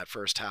nothing in that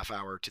first half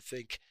hour to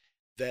think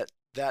that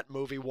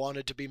movie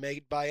wanted to be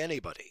made by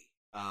anybody.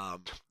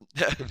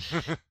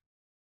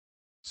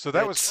 So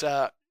that was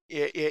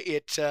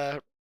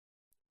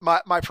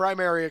my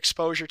primary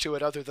exposure to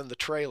it, other than the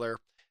trailer.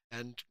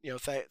 And,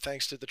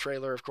 thanks to the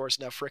trailer, of course,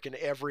 now frickin'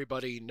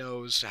 everybody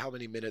knows how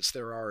many minutes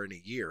there are in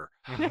a year.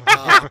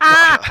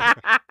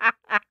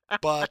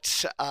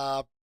 But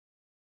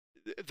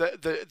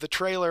the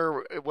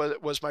trailer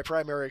was my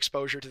primary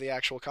exposure to the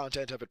actual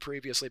content of it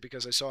previously,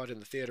 because I saw it in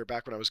the theater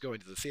back when I was going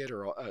to the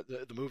theater,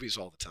 the movies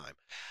all the time.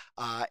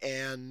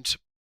 And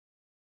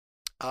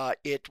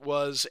it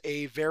was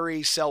a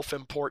very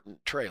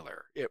self-important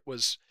trailer. It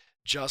was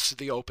just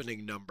the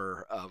opening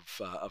number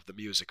of the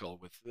musical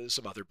with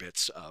some other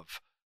bits of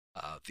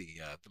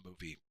the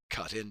movie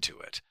cut into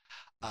it.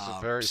 It's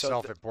a very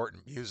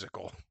self-important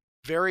musical.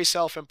 Very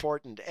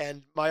self-important.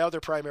 And my other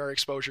primary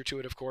exposure to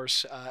it, of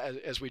course,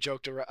 as we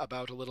joked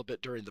about a little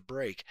bit during the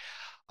break,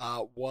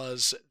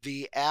 was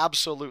the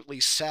absolutely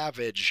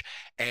savage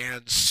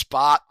and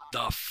spot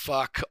the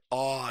fuck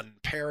on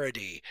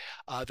parody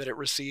that it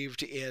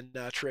received in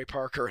Trey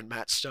Parker and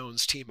Matt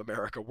Stone's Team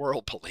America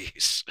World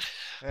Police.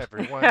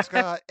 Everyone's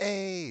got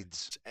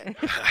AIDS.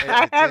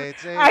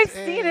 I've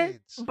seen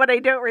it, but I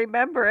don't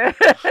remember it.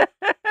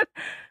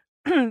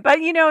 But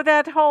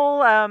that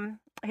whole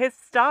his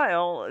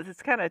style is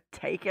kind of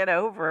taken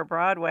over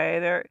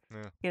Broadway.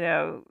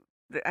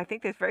 I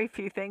think there's very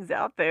few things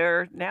out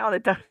there now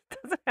that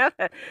doesn't have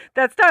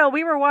that style.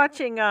 We were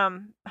watching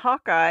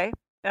Hawkeye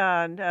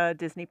on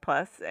Disney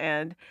Plus,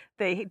 and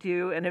they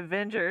do an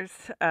Avengers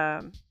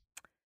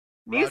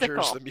musical.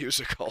 Rogers the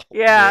musical.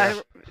 Yeah,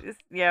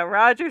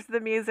 Rogers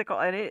the musical,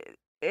 and it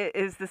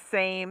is the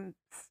same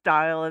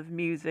style of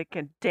music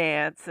and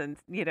dance, and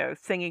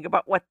singing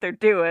about what they're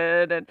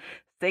doing and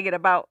singing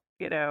about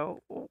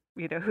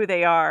who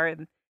they are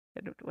and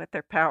what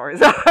their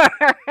powers are.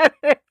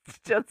 It's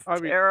just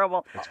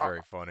terrible. It's very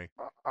funny.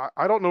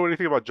 I don't know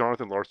anything about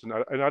Jonathan Larson,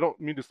 and I don't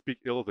mean to speak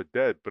ill of the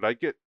dead, but I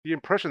get the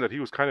impression that he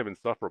was kind of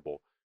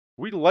insufferable.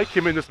 We like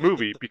him in this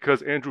movie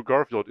because Andrew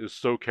Garfield is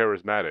so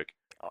charismatic.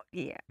 Oh,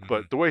 yeah.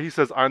 But the way he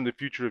says, "I'm the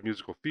future of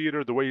musical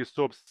theater," the way he's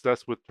so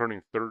obsessed with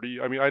turning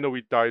 30. I mean, I know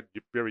he died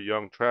very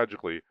young,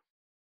 tragically.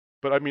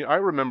 But I mean, I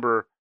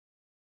remember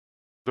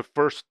the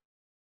first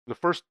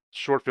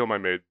short film I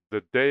made,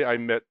 the day I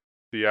met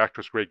the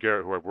actress Grey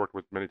Garrett, who I've worked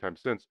with many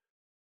times since,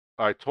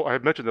 I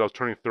had mentioned that I was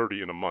turning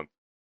 30 in a month,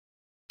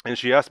 and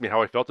she asked me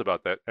how I felt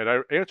about that, and I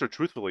answered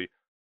truthfully,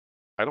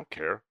 I don't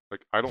care.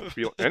 Like, I don't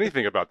feel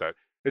anything about that.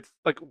 It's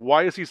like,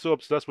 why is he so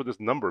obsessed with this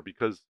number?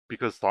 Because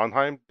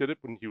Sondheim did it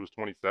when he was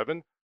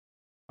 27?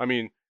 I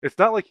mean, it's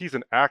not like he's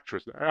an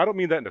actress. I don't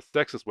mean that in a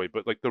sexist way,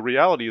 but like the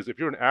reality is if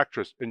you're an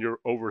actress and you're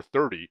over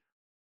 30,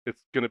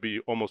 it's going to be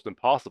almost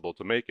impossible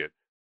to make it.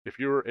 If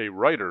you're a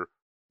writer,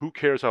 who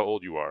cares how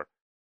old you are?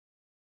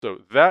 So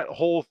that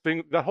whole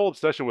thing, that whole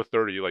obsession with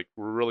 30, like,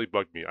 really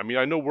bugged me. I mean,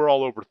 I know we're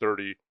all over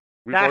 30.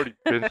 We've already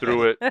been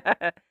through it,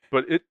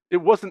 but it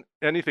wasn't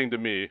anything to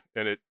me,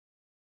 and it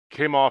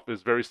came off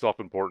as very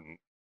self-important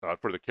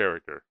for the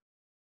character.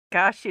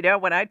 Gosh,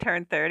 when I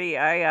turned 30,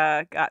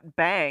 I got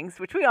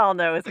bangs, which we all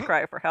know is a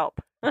cry for help.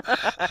 But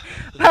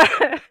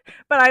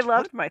I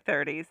loved my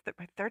 30s.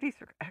 My 30s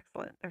were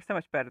excellent. They're so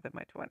much better than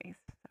my 20s.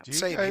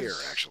 Same here,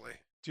 actually.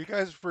 Do you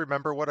guys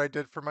remember what I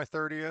did for my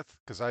 30th?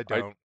 Because I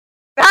don't.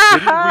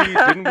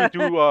 Didn't we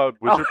do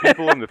Wizard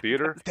People in the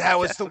theater? That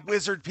was the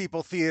Wizard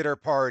People theater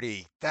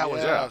party. That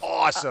was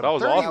awesome. That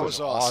was 30 awesome. was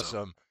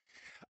awesome.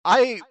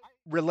 I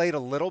relate a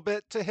little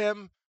bit to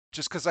him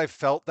just because I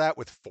felt that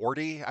with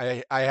 40.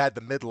 I had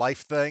the midlife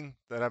thing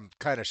that I'm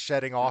kind of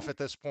shedding off at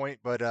this point,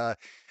 but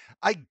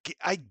I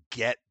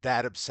get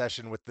that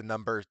obsession with the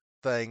number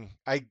thing.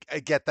 I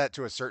get that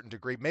to a certain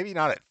degree. Maybe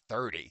not at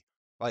 30.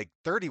 Like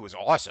 30 was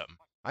awesome.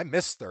 I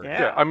miss 30.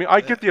 Yeah, I mean, I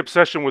get the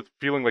obsession with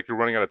feeling like you're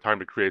running out of time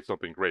to create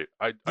something great.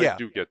 I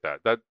do get that.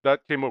 That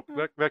came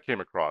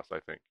across, I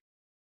think.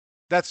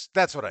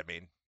 That's what I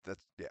mean.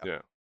 Yeah.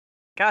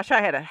 Gosh, I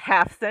had a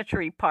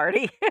half-century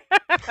party.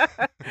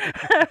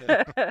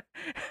 I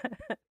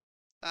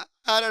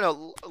don't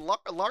know.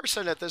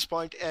 Larson at this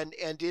point, and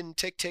in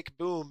Tick Tick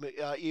Boom,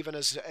 even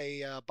as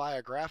a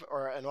biograph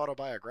or an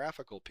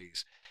autobiographical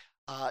piece,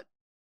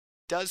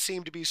 does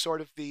seem to be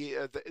sort of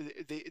the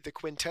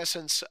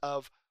quintessence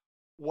of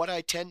what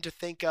I tend to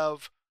think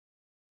of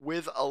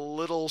with a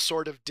little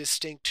sort of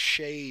distinct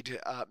shade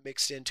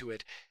mixed into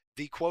it.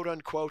 The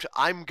quote-unquote,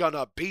 I'm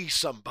gonna be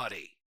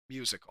somebody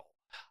musical.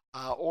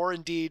 Or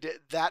indeed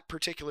that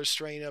particular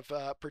strain of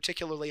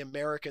particularly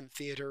American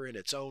theater in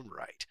its own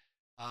right.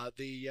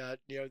 The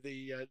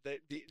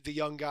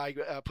young guy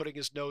putting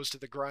his nose to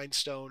the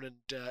grindstone and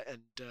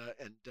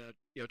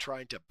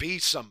trying to be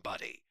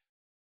somebody,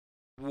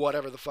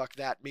 whatever the fuck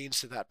that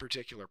means to that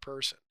particular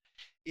person.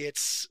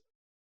 It's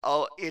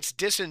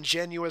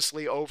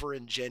disingenuously over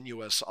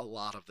ingenuous a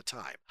lot of the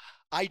time.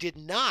 I did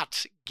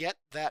not get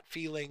that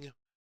feeling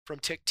from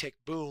Tick Tick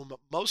Boom,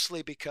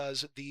 mostly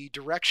because the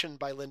direction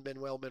by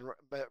Lin-Manuel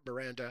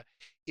Miranda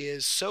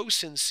is so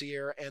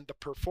sincere and the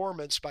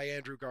performance by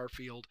Andrew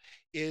Garfield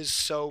is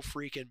so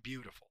freaking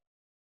beautiful.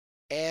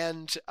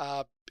 And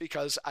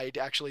because I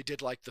actually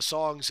did like the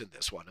songs in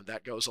this one, and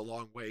that goes a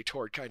long way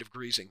toward kind of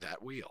greasing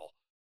that wheel.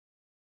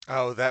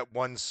 Oh, that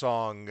one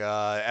song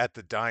at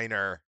the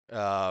diner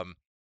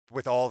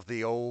with all of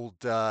the old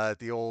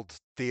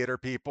theater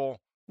people.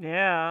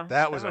 Yeah,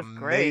 that was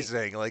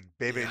amazing. Great. Like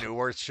Baby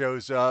Newworth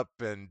shows up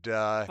and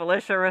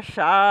Felicia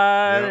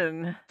Rashad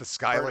and the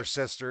Schuyler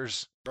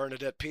sisters,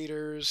 Bernadette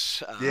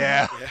Peters.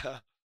 Yeah,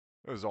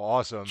 it was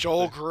awesome.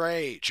 Joel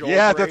Grey. Gray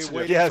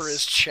waiting for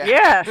his check.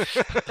 Yes.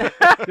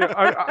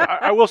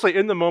 I will say,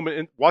 in the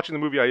moment, watching the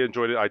movie, I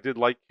enjoyed it. I did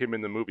like him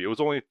in the movie. It was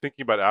only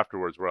thinking about it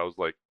afterwards where I was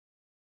like,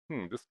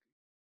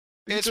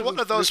 it's one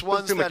of those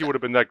ones that like he would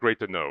have been that great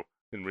to know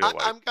in real life.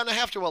 I'm gonna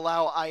have to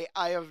allow. I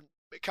have,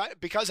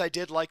 because I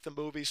did like the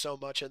movie so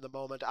much in the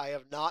moment, I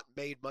have not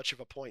made much of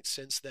a point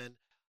since then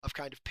of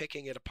kind of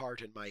picking it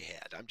apart in my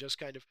head. I'm just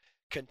kind of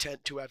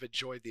content to have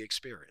enjoyed the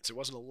experience. It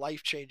wasn't a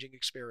life-changing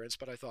experience,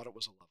 but I thought it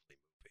was a lovely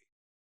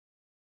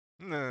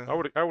movie. No.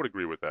 I would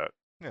agree with that.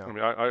 Yeah. I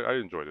mean, I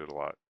enjoyed it a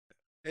lot.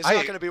 It's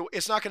not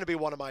going to be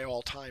one of my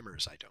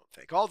all-timers, I don't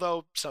think.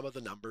 Although some of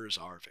the numbers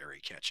are very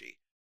catchy.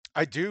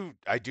 I do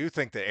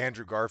think that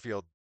Andrew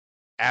Garfield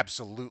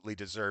absolutely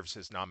deserves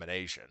his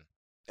nomination.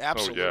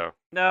 Absolutely. Oh, yeah.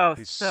 No,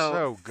 he's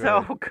so good.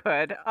 So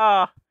good.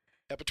 Oh.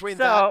 Yeah, between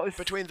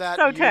that,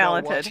 so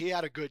talented. He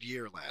had a good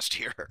year last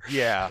year.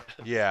 Yeah,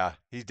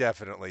 he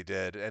definitely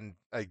did. And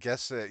I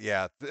guess,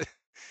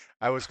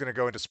 I was going to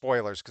go into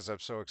spoilers because I'm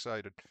so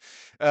excited.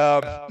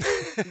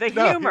 The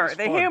humor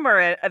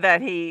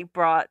that he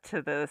brought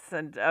to this,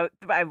 and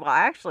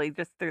actually,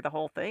 just through the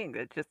whole thing,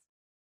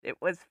 it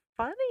was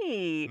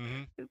funny.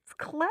 Mm-hmm. It's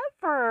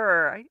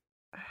clever. I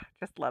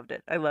just loved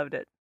it. I loved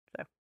it.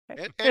 So.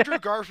 Andrew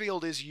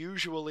Garfield is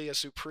usually a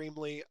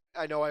supremely,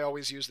 I know I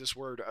always use this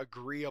word,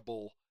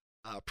 agreeable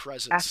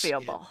presence.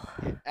 Affable.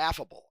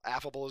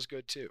 Affable is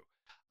good too.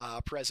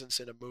 Presence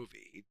in a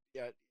movie.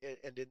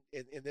 And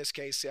in this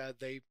case,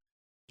 they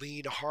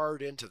lean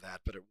hard into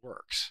that, but it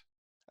works.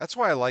 That's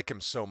why I like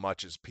him so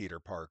much as Peter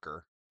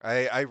Parker.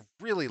 I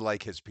really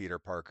like his Peter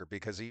Parker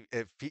because he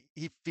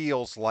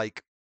feels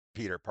like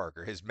Peter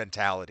Parker. His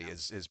mentality,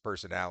 his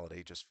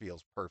personality just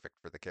feels perfect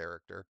for the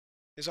character.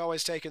 He's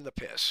always taking the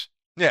piss.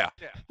 Yeah.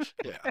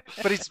 Yeah.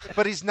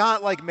 But he's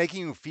not like making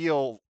you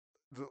feel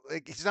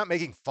like he's not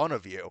making fun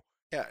of you.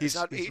 Yeah, He's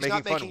he's making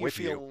not fun making you with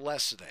feel you.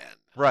 less than.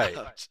 Right.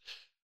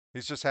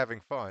 He's just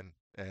having fun,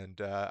 and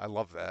I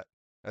love that.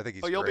 I think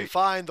he's Oh, you'll be great.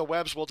 fine. The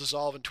webs will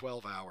dissolve in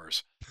 12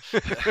 hours.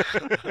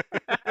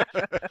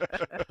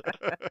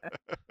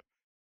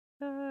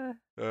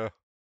 Uh,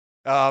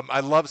 I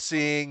love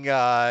seeing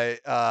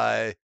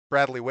Bradley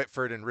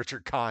Whitford and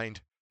Richard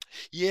Kind.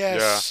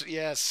 Yes,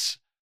 yes.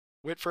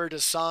 Whitford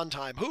is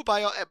Sondheim, who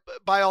by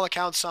all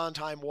accounts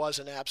Sondheim was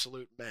an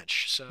absolute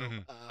mensch. So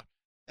Mhm.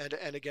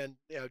 and again,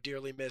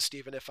 dearly missed.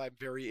 Even if I'm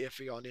very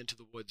iffy on Into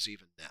the Woods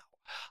even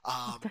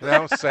now.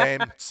 No,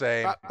 same.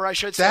 Or I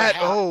should say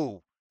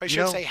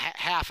That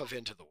half of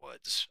Into the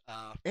Woods.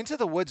 Into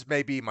the Woods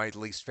may be my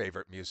least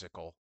favorite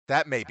musical.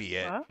 That may be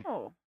it.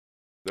 oh,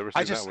 Never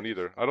I seen that just one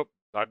either.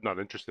 I'm not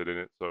interested in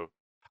it. So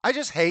I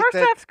just hate first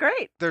that half's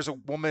great. there's a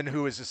woman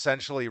who is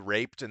essentially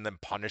raped and then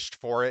punished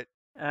for it.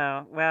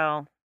 Oh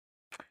well.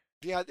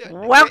 Yeah.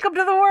 Welcome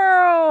to the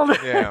world.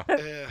 Yeah.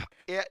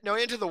 Yeah, no,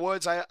 Into the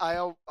Woods. I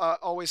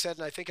always said,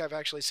 and I think I've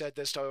actually said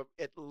this to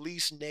at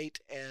least Nate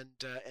and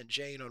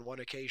Jane on one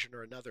occasion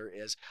or another,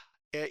 is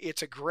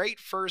it's a great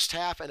first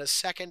half and a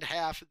second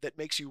half that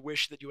makes you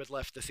wish that you had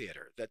left the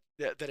theater, that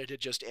it had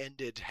just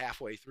ended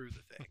halfway through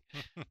the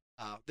thing.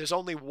 There's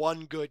only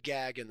one good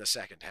gag in the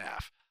second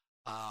half,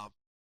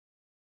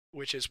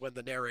 which is when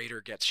the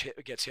narrator gets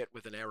hit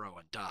with an arrow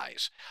and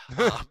dies,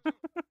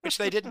 which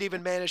they didn't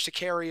even manage to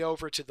carry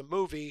over to the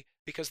movie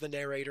because the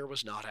narrator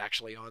was not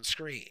actually on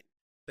screen.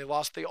 They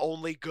lost the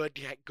only good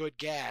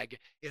gag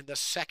in the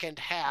second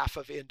half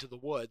of Into the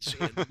Woods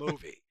in the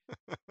movie.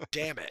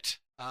 Damn it.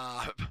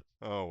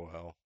 Oh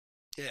well.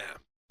 Yeah.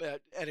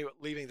 But anyway,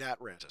 leaving that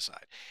rant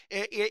aside,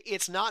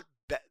 it's not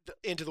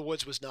Into the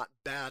Woods was not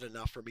bad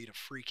enough for me to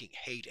freaking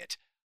hate it.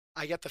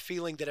 I get the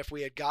feeling that if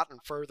we had gotten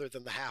further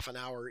than the half an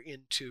hour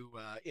into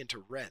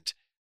Rent,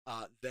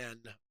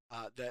 then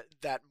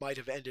that might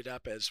have ended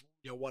up as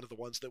one of the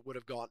ones that would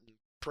have gotten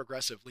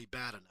progressively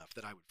bad enough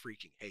that I would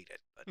freaking hate it.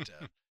 But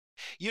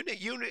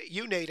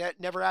you Nate,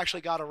 never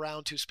actually got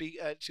around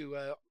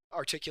to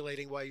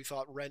articulating why you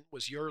thought Rent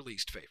was your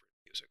least favorite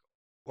musical.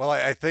 Well,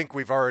 I think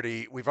we've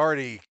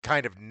already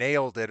kind of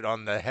nailed it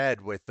on the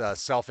head with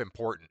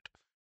self-important.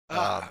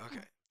 Okay.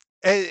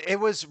 It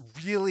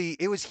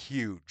was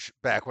huge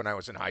back when I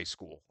was in high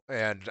school,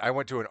 and I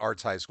went to an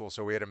arts high school,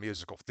 so we had a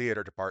musical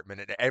theater department,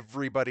 and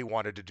everybody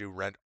wanted to do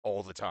Rent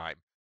all the time,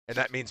 and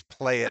that means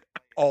play it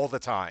all the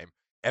time.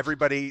 Any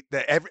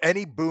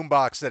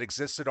boombox that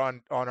existed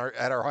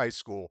at our high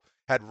school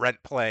had Rent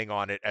playing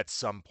on it at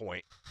some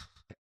point.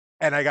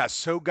 And I got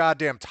so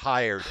goddamn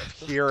tired of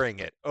hearing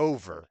it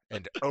over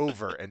and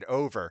over and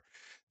over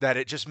that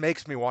it just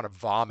makes me want to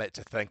vomit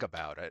to think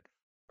about it.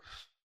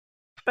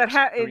 But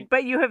mean,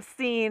 you have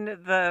seen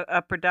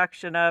a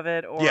production of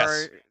it, or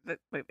Yes. the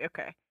movie?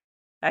 Okay,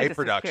 I A just was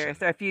production.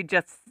 curious. Or if you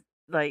just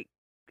like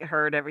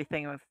heard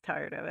everything and was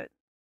tired of it.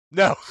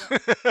 No.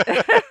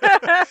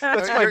 That's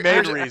my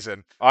main You're-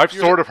 reason. I've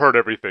sort of heard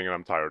everything, and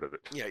I'm tired of it.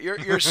 Yeah,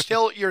 you're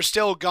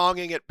still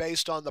gonging it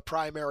based on the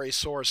primary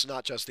source,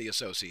 not just the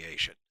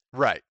association.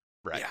 Right.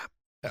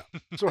 Yeah,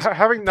 So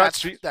having not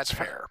seen that's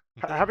fair.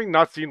 having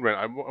not seen Rent,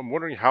 I'm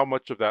wondering how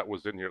much of that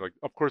was in here. Like,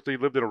 of course, they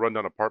lived in a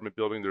rundown apartment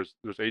building. There's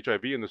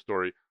HIV in the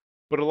story,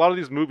 but a lot of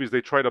these movies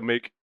they try to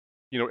make,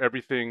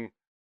 everything.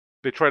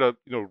 They try to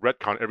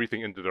retcon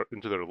everything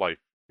into their life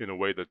in a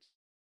way that's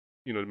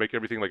to make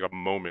everything like a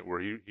moment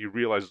where he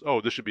realizes, oh,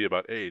 this should be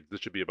about AIDS.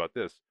 This should be about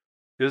this.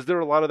 Is there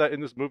a lot of that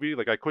in this movie?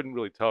 Like, I couldn't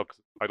really tell because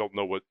I don't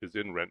know what is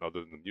in Rent other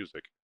than the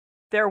music.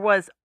 There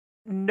was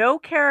no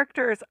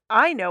characters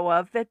I know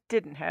of that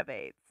didn't have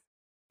AIDS,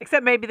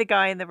 except maybe the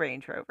guy in the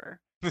Range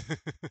Rover.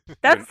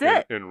 That's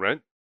it. In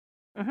Rent.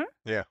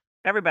 Yeah.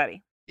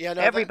 Everybody. Yeah,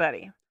 no,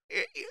 Everybody.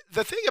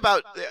 the thing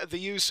about the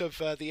use of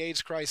the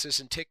AIDS crisis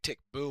and Tick Tick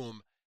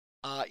Boom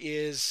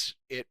is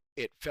it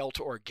felt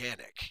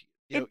organic.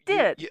 It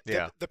did.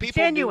 Yeah. The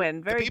people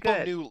Genuine, very the people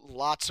good. knew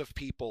lots of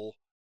people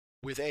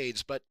with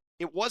AIDS, but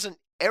it wasn't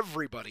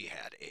everybody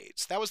had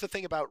AIDS. That was the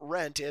thing about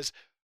Rent is,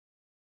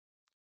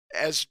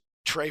 as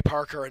Trey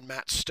Parker and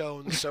Matt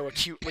Stone so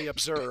acutely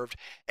observed,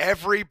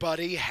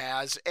 everybody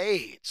has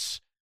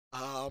AIDS.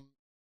 And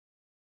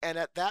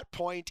at that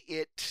point,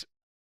 it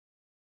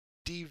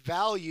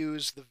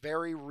devalues the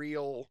very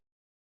real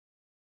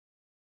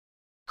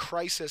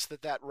crisis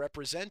that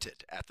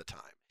represented at the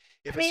time.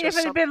 If it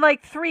had been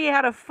like 3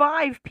 out of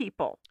 5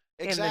 people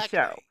in the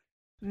show,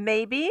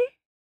 maybe.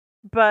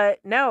 But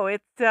no,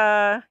 it's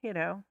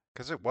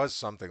Because it was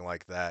something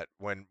like that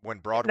when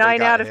Broadway 9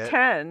 got out of hit,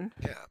 10.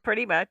 Yeah.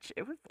 Pretty much.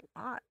 It was a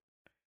lot.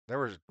 there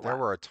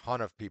were a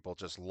ton of people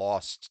just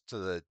lost to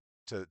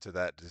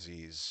that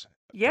disease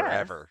Yes.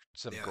 forever.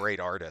 Some Yeah. great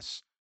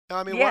artists. No,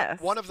 I mean, Yes,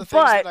 one of the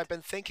things that but- I've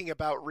been thinking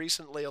about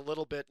recently a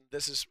little bit,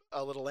 this is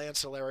a little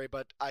ancillary,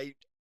 but I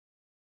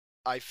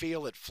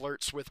feel it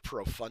flirts with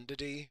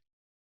profundity.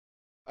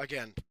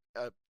 Again,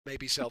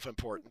 maybe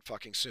self-important,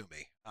 fucking sue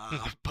me.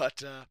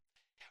 But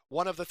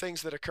one of the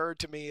things that occurred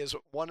to me is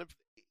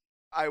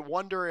I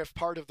wonder if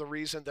part of the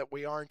reason that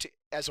we aren't,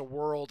 as a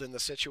world, in the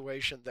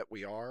situation that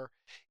we are,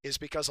 is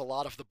because a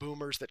lot of the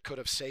boomers that could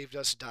have saved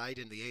us died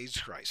in the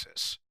AIDS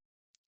crisis.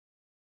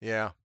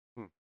 Yeah.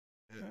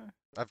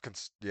 Yeah.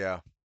 Yeah.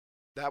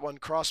 That one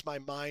crossed my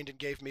mind and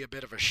gave me a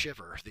bit of a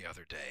shiver the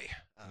other day.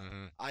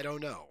 I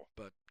don't know,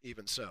 but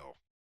even so.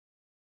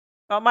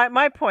 Well,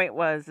 my point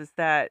is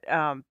that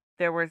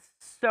there were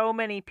so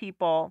many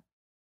people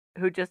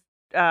who just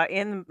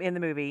in the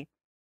movie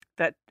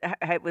that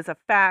it was a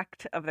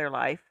fact of their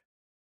life.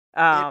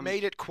 It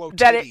made it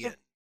quotidian.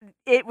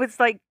 It was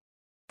like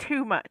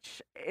too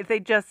much. If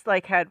they just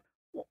like had,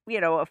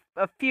 a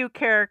few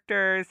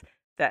characters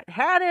that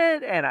had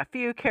it and a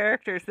few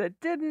characters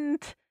that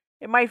didn't,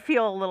 it might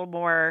feel a little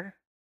more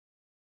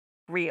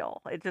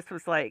real. It just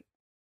was like,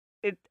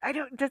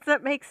 does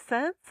that make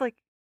sense? Like,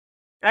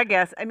 I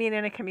guess, I mean,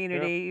 in a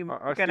community, Yeah,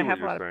 you're going to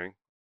have a lot of, saying.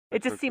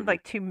 it just seemed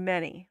like too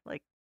many.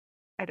 Like,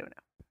 I don't know.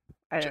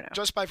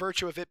 Just by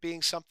virtue of it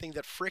being something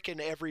that frickin'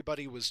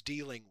 everybody was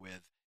dealing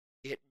with,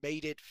 it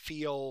made it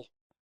feel,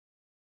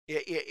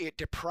 it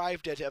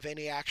deprived it of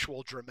any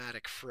actual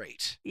dramatic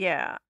freight.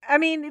 Yeah. I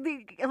mean,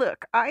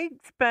 look, I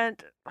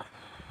spent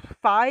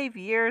 5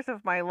 years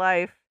of my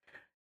life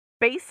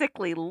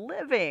basically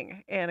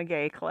living in a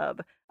gay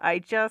club. I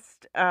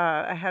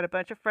had a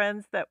bunch of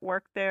friends that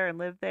worked there and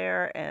lived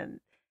there, and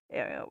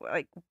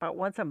like about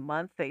once a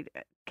month they'd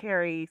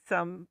carry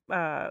some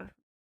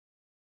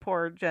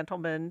poor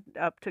gentleman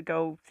up to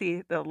go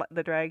see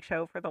the drag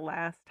show for the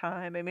last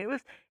time. I mean,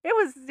 it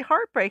was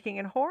heartbreaking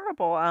and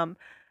horrible.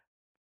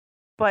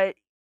 But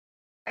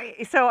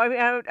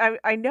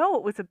I know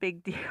it was a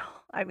big deal.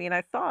 I mean,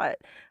 I saw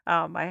it.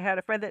 I had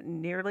a friend that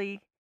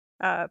nearly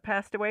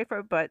passed away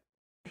from, but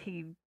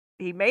he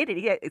made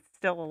it. It's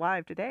still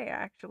alive today,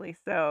 actually.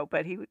 So,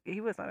 but he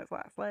was on his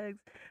last legs,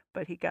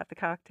 but he got the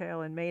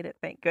cocktail and made it.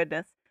 Thank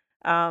goodness.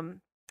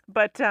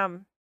 But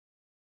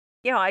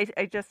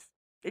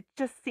it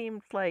just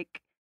seems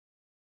like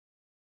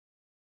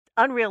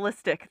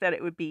unrealistic that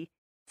it would be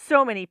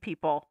so many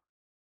people.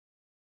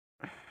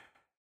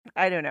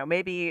 I don't know.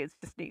 Maybe it's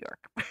just New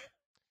York.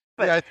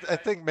 But yeah, I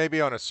think maybe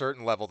on a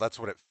certain level, that's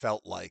what it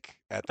felt like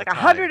at the time.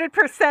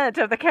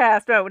 100% of the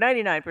cast. No,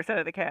 99%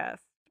 of the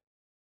cast.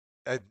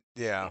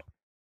 Yeah.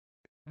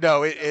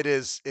 No, it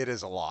is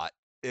a lot.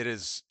 It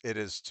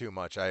is too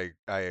much. I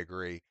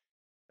agree.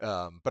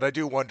 But I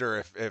do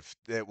wonder if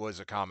it was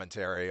a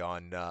commentary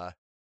on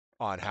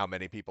how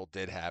many people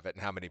did have it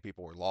and how many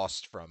people were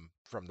lost from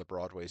the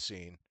Broadway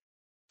scene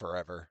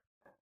forever.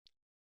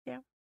 Yeah.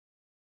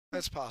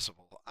 That's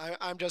possible.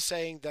 I'm just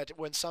saying that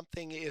when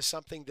something is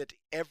something that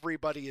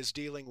everybody is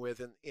dealing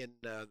with in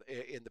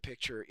the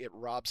picture, it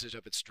robs it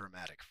of its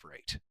dramatic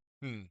freight.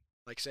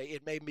 Like say,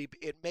 it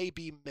may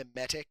be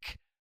mimetic,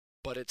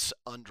 but it's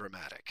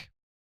undramatic.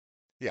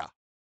 Yeah.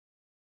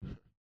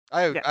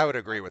 I would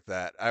agree with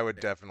that. I would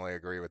definitely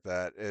agree with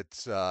that.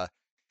 It's I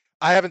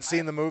haven't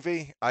seen the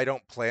movie. I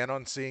don't plan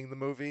on seeing the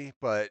movie,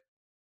 but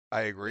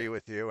I agree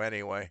with you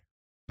anyway.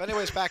 But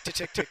anyways, back to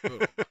Tick, Tick, Boom.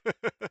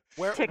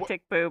 Tick,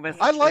 Tick, Boom is.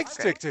 I liked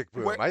Tick, Tick,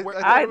 Boom.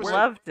 I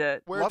loved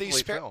it. Where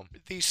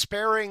the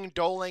sparing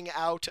doling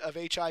out of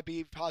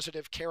HIV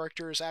positive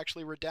characters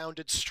actually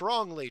redounded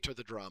strongly to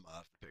the drama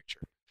of the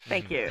picture.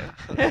 Thank you.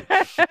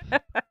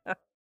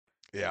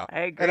 Yeah, I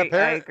agree. And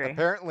I agree.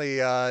 Apparently,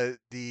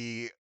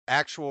 the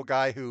actual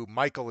guy who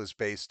Michael is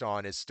based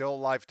on is still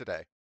alive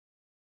today.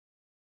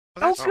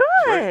 Oh,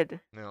 good.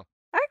 Yeah.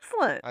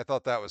 Excellent. I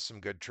thought that was some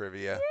good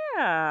trivia.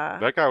 Yeah.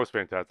 That guy was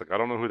fantastic. I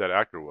don't know who that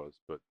actor was,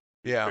 but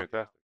yeah,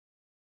 fantastic.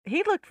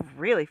 He looked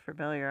really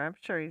familiar. I'm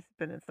sure he's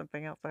been in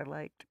something else I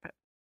liked, but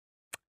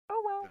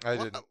oh well. I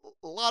didn't.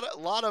 A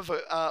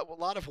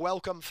lot of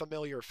welcome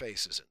familiar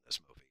faces in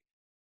this movie.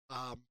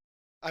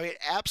 I mean,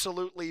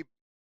 absolutely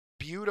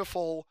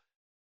beautiful,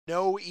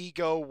 no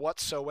ego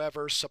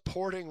whatsoever,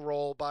 supporting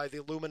role by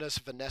the luminous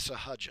Vanessa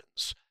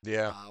Hudgens.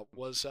 Yeah,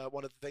 was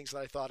one of the things that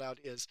I thought out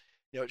is,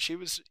 you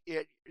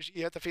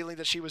had the feeling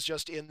that she was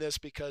just in this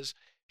because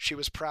she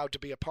was proud to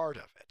be a part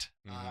of it.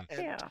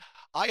 And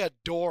I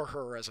adore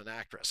her as an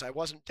actress. I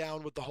wasn't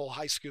down with the whole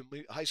High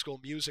School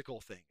Musical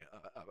thing,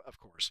 of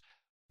course,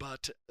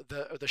 but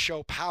the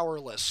show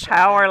Powerless on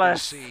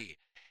NBC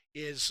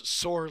is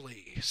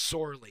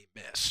sorely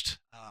missed.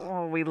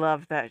 We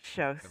love that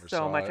show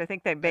so much. It. I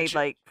think they made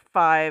like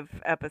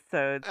 5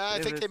 episodes. I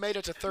think they made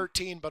it to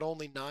 13, but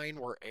only 9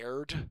 were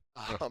aired.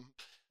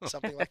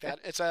 Something like that.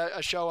 It's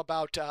a show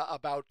about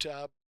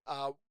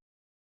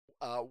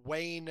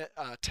Wayne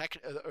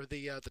or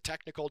the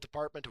technical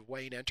department of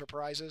Wayne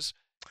Enterprises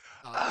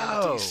in the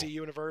DC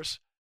universe.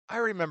 I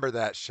remember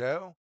that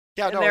show.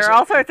 Yeah, and there are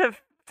all sorts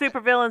of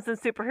supervillains and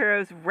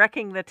superheroes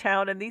wrecking the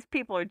town, and these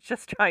people are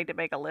just trying to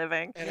make a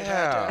living. And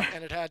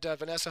it had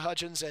Vanessa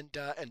Hudgens and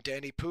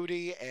Danny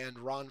Pudi and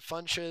Ron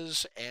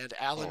Funches and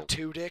Alan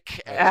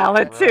Tudyk.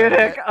 Alan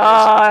Tudyk,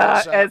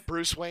 as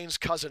Bruce Wayne's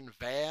cousin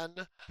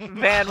Van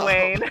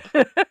Wayne.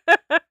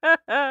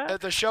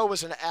 The show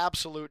was an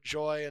absolute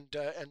joy, and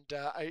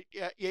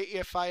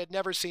if I had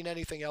never seen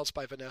anything else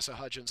by Vanessa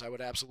Hudgens, I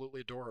would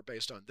absolutely adore her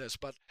based on this,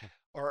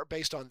 or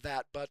based on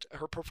that. But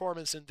her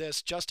performance in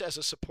this, just as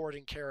a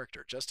supporting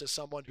character, just as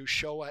someone who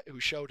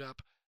showed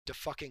up to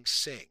fucking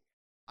sing,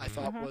 I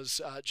thought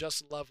was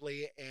just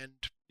lovely and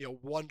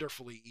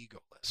wonderfully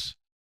egoless.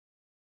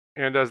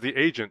 And as the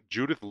agent,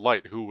 Judith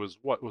Light, who was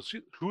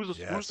who's the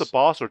Yes.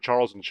 boss or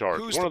Charles in charge?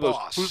 Who's One the of those.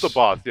 boss? Who's the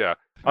boss? Yeah,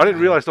 I didn't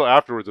realize till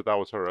afterwards that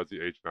was her as the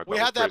agent. We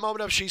had that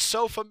moment of she's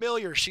so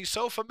familiar.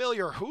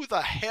 Who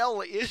the hell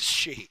is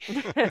she?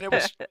 And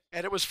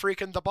it was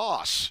freaking the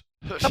boss.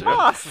 The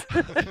boss.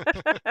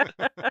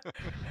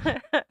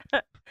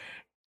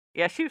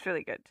 Yeah, she was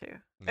really good too.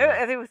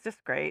 It was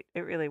just great.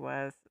 It really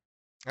was.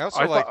 I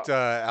also liked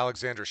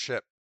Alexandra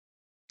Shipp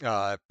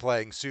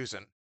playing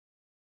Susan.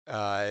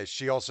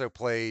 She also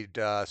played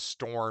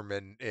Storm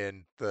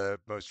in the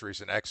most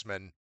recent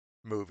X-Men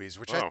movies,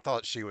 which I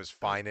thought she was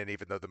fine in,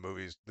 even though the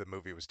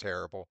movie was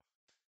terrible.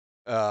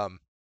 Yeah,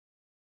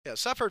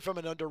 suffered from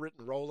an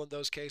underwritten role in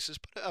those cases,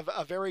 but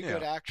a very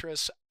good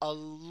actress, a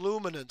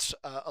luminous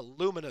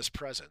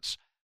presence.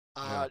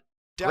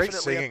 Great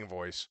singing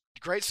voice.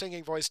 Great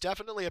singing voice.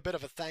 Definitely a bit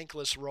of a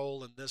thankless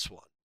role in this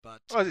one,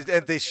 but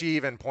she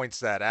even points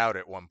that out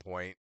at one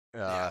point.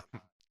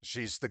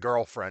 She's the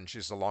girlfriend.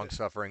 She's the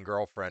long-suffering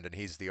girlfriend, and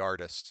he's the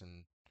artist.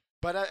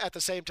 But at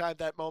the same time,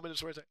 that moment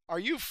is where it's like, are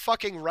you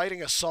fucking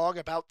writing a song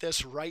about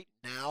this right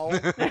now?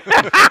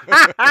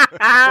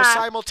 So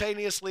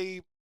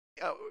simultaneously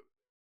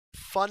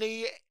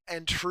funny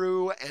and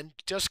true and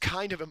just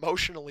kind of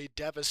emotionally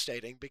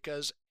devastating,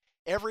 because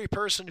every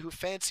person who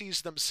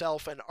fancies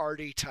themselves an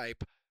arty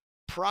type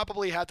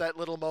probably had that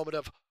little moment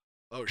of,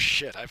 oh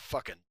shit, I've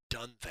fucking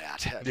done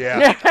that.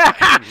 Yeah.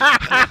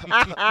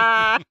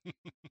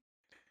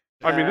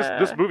 I mean,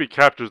 this movie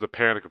captures the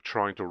panic of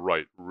trying to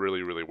write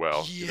really, really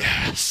well.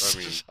 Yes. I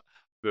mean,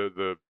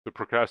 the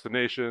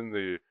procrastination,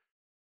 the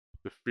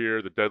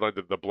fear, the deadline,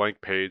 the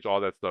blank page,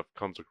 all that stuff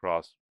comes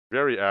across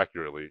very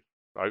accurately.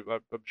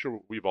 I'm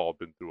sure we've all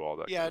been through all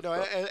that. Yeah,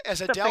 kind of stuff.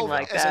 as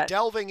a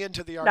delving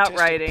into the Not artistic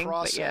writing,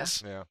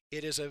 process, Yeah.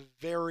 it is a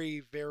very,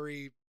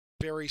 very,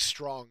 very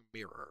strong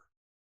mirror.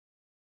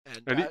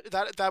 And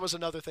that was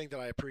another thing that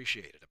I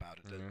appreciated about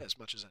it as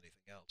much as anything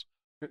else.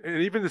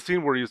 And even the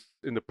scene where he's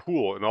in the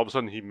pool and all of a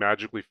sudden he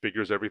magically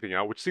figures everything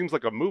out, which seems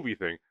like a movie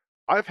thing.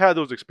 I've had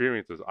those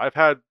experiences. I've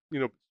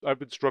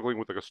been struggling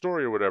with like a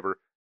story or whatever,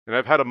 and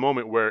I've had a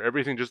moment where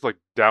everything just like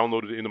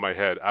downloaded into my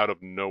head out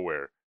of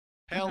nowhere.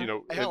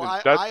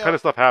 That kind of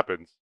stuff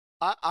happens.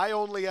 I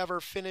only ever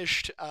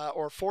finished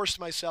or forced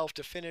myself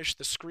to finish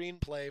the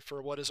screenplay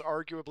for what is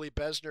arguably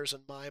Besner's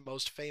and my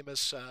most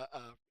famous,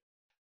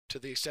 to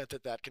the extent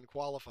that can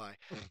qualify,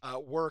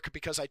 work,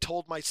 because I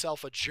told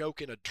myself a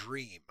joke in a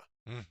dream.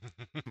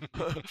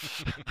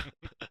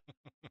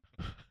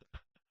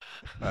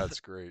 That's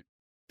great.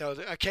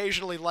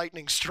 Occasionally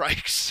lightning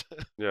strikes.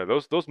 Yeah,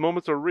 those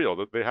moments are real.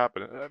 That they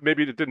happen.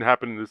 Maybe it didn't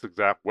happen in this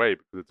exact way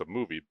because it's a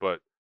movie, but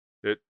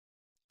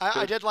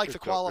I did like the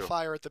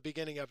qualifier at the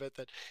beginning of it,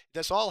 that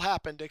this all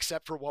happened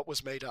except for what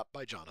was made up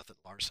by Jonathan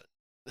Larson.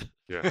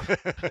 Yeah.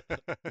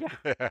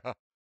 Yeah.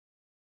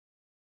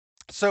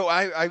 So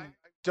I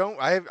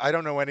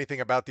don't know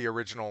anything about the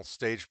original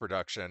stage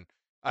production.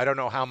 I don't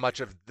know how much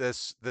of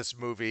this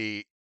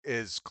movie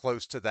is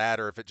close to that,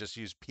 or if it just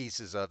used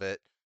pieces of it.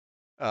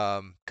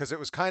 Because it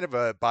was kind of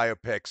a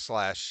biopic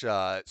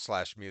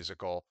slash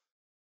musical,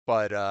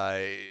 but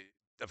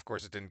of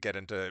course it didn't get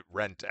into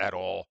Rent at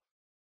all,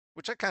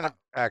 which I kind of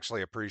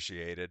actually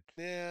appreciated.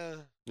 Yeah.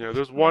 Yeah,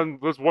 there's one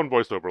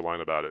voiceover line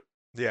about it.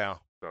 Yeah.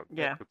 So,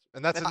 Yeah.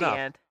 And that's At enough. the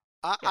end.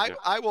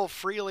 I will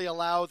freely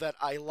allow that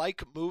I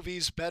like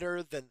movies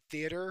better than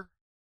theater,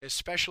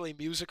 especially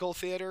musical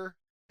theater.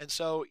 And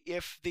so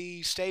if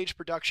the stage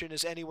production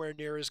is anywhere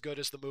near as good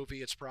as the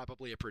movie, it's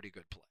probably a pretty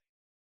good play.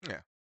 Yeah.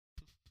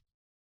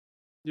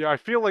 Yeah, I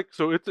feel like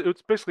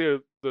it's basically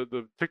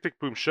the Tick Tick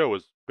Boom show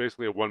is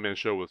basically a one-man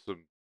show with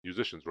some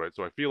musicians, right?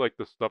 So I feel like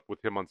the stuff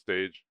with him on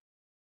stage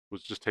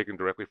was just taken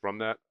directly from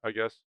that, I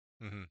guess.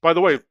 Mm-hmm. By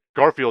the way,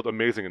 Garfield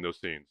amazing in those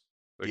scenes.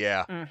 Like,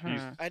 Yeah.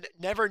 I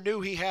never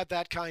knew he had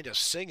that kind of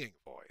singing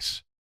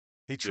voice.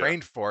 He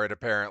trained for it,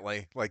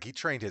 apparently. Like, he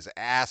trained his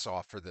ass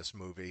off for this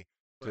movie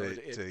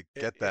to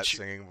get that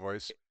singing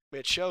voice.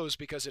 It shows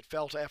because it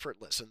felt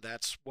effortless, and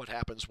that's what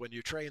happens when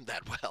you train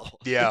that well.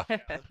 Yeah.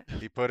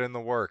 He put in the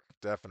work,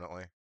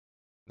 definitely.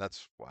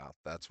 That's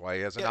why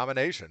he has a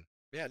nomination.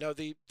 Yeah, no,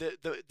 the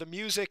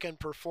music and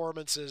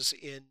performances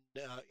in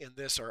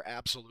this are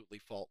absolutely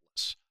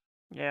faultless.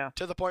 Yeah.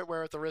 To the point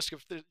where, at the risk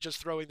of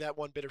just throwing that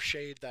one bit of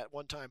shade that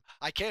one time,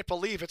 I can't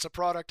believe it's a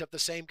product of the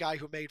same guy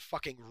who made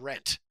fucking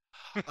Rent.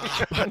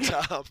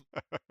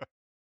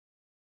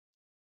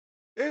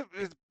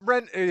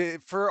 Rent,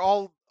 for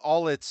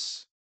all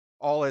its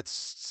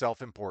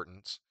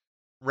self-importance,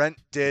 Rent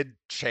did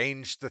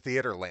change the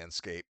theater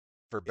landscape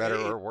for better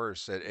or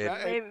worse.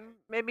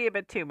 Maybe a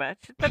bit too much,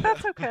 but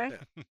that's okay.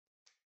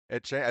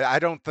 I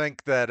don't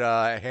think that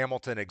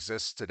Hamilton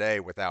exists today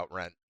without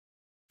Rent.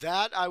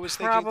 That I was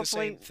thinking the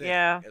same thing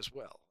as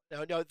well.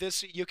 No.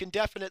 This you can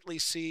definitely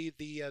see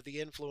the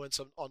influence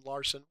on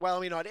Larson. Well,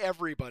 I mean, not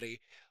everybody,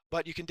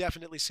 but you can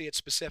definitely see it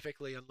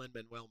specifically on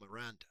Lin-Manuel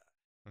Miranda.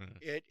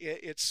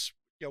 It's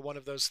one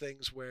of those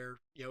things where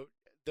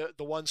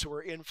the ones who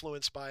are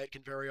influenced by it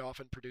can very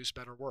often produce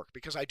better work,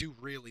 because I do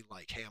really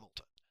like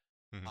Hamilton.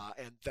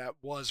 And that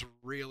was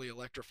really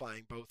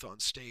electrifying, both on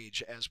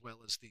stage as well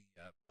as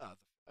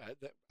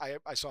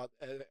I saw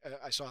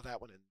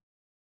that one in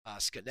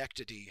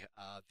Schenectady,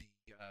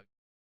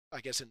 I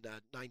guess in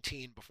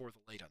 19 before the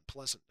Late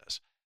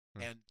Unpleasantness,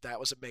 and that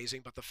was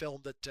amazing. But the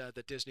film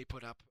that Disney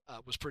put up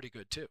was pretty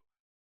good too.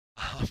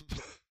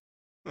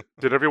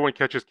 Did everyone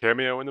catch his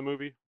cameo in the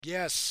movie?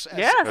 Yes,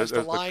 Yes. as the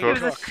As the line He was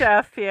cook. a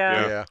chef,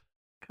 yeah. Yeah.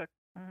 Cook.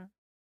 Mhm.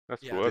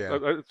 That's Yeah. cool.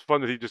 Yeah. It's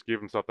fun that he just gave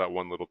himself that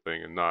one little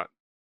thing and not.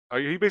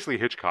 He basically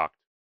Hitchcocked.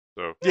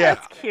 So Yeah.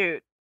 That's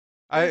cute.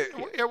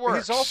 It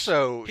works.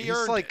 He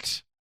earned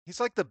it. He's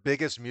like the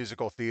biggest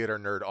musical theater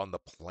nerd on the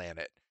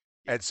planet.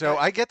 Yeah, And so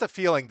I get the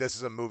feeling this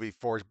is a movie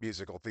for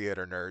musical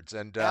theater nerds.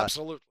 And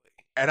absolutely.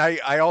 and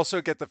I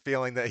also get the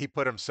feeling that he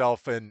put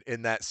himself in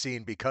that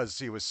scene because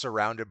he was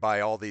surrounded by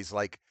all these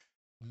like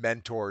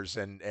mentors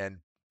and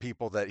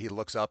people that he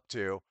looks up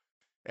to,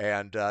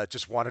 and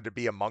just wanted to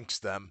be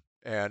amongst them.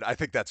 And I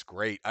think that's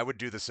great. I would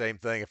do the same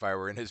thing if I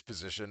were in his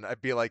position.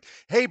 I'd be like,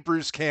 "Hey,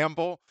 Bruce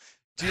Campbell,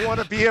 do you want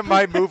to be in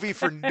my movie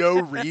for no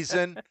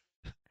reason?"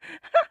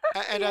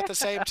 And at the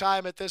same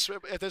time, at this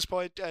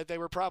point, they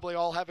were probably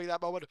all having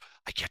that moment of,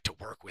 I get to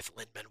work with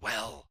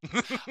Lin-Manuel.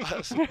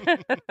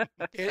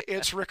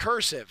 It's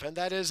recursive, and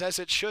that is as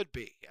it should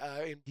be.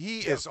 He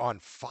is on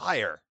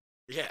fire.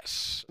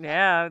 Yes.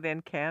 Yeah, the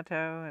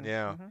Encanto and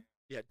Yeah.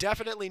 Yeah,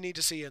 definitely need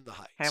to see In the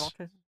Heights.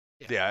 Hamilton.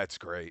 Yeah, it's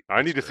great.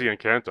 I need It's to see great.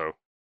 Encanto.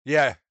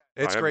 Yeah,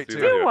 it's haven't great seen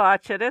too. it Do yet.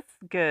 watch it. It's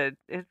good.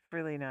 It's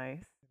really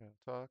nice.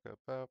 Talk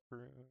about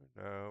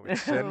Bruno.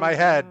 It's in my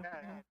head.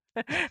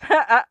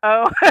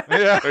 Uh-oh.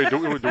 Yeah. Hey, do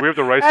we have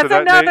the rights to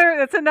That's that, Nate?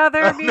 That's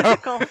another Oh, no.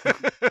 musical.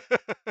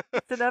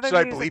 It's another Should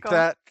I musical. bleep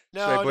that?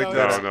 No, Should I bleep no,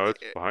 that? No,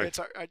 it's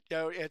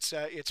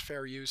fine. It's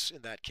fair use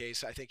in that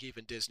case. I think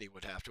even Disney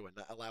would have to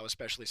allow,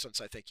 especially since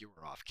I think you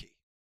were off key.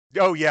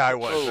 Oh yeah, I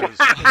was. Oh. It was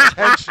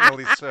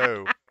intentionally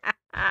so.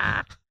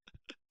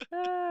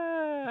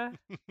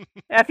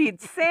 If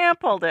you'd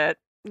sampled it,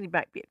 you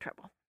might be in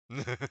trouble.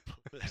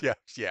 Yeah.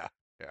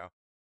 Yeah,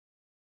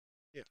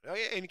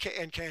 and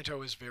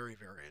Encanto is very,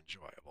 very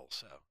enjoyable.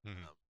 So,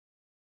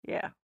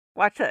 Yeah.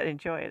 Watch that.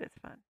 Enjoy it. It's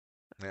fun.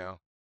 Yeah.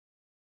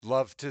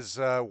 Loved his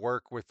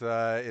work with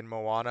in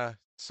Moana.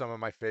 Some of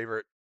my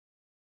favorite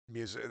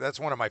music. That's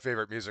one of my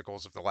favorite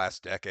musicals of the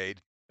last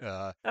decade.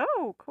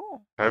 Oh,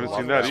 cool. I haven't love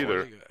seen that that one. either.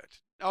 Really good.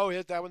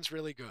 Oh, that one's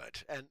really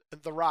good. And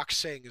The Rock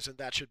sings, and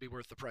that should be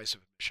worth the price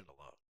of admission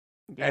alone.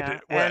 Yeah.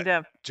 And,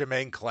 And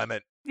Jermaine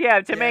Clement. yeah,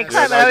 Jermaine Yes.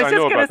 Clement. Yeah, I was I just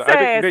know gonna about that. I say,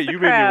 think, it's Nate, the you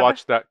made me crab.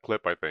 watch that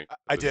clip. I think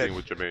I the did. scene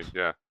with Jermaine.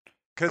 Yeah,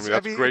 Because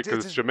that's great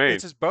because it's Jermaine.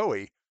 It's his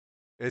Bowie.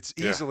 It's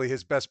Yeah. easily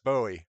his best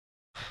Bowie.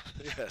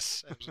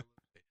 Yes, absolutely.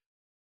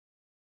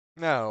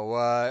 No,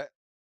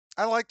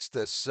 I liked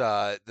this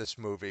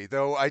movie,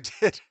 though I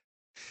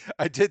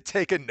did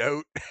take a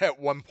note at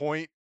one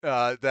point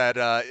that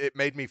it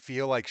made me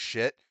feel like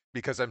shit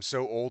because I'm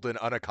so old and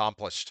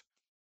unaccomplished.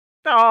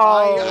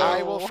 Oh.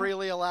 I will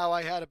freely allow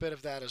I had a bit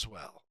of that as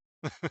well.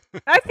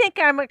 I think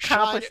I'm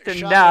accomplished shine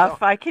it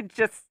enough. on. I could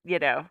just,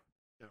 Yeah.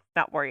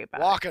 not worry about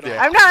Walk it. it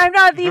Yeah. off. I'm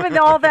not even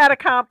all that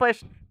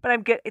accomplished, but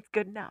I'm good. It's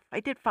good enough. I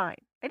did fine.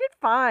 I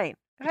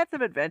had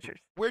some adventures.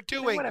 We're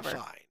doing whatever.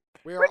 fine.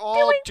 We're We're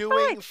all doing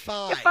doing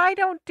fine. If I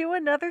don't do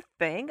another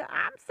thing,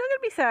 I'm still gonna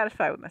be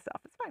satisfied with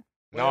myself. It's fine.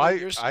 No, Well,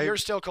 I you're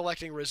still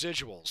collecting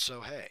residuals,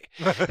 so hey.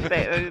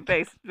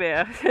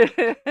 Yeah.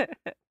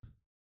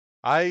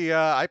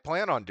 I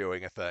plan on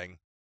doing a thing.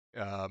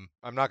 I'm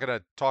not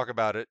gonna talk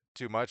about it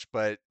too much,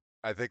 but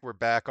I think we're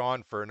back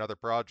on for another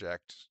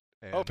project.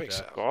 And, Hoping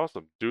so. That's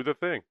awesome. Do the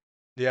thing.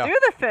 Yeah, Do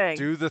the thing.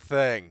 do the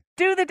thing.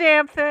 Do the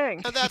damn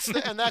thing. And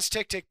that's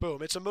Tick Tick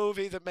Boom. It's a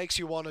movie that makes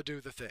you want to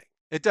do the thing.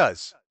 It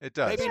does. It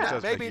does. Maybe It not,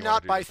 does make maybe you not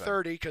wanna do by the thing.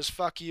 30, because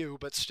fuck you,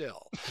 but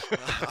still.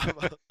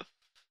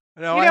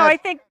 No, I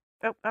think.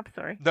 Oh, I'm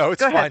sorry. No,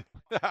 it's Go fine.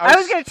 ahead. I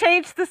was gonna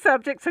change the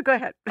subject, so go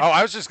ahead. Oh,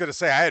 I was just gonna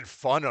say I had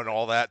fun on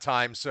all that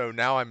time, so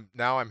now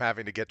I'm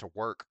having to get to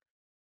work.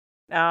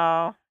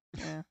 Oh.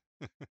 Yeah.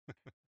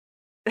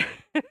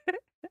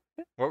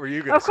 What were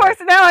you gonna Of say? course,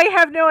 now I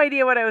have no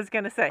idea what I was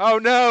gonna say. Oh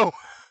no.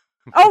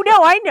 Oh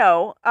no, I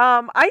know.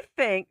 I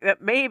think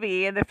that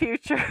maybe in the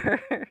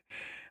future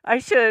I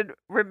should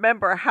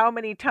remember how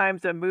many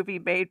times a movie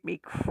made me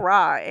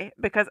cry,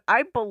 because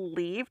I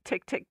believe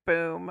Tick Tick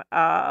Boom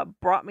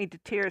brought me to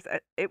tears.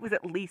 It was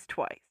at least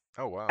twice.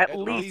 Oh wow. At At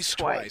least least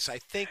twice. I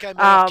think I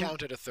may have Um,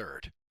 counted a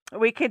third.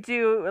 We could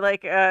do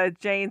like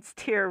Jane's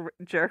tear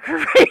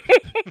jerker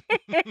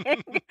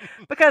rating,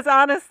 because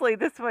honestly,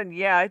 this one,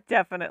 yeah, it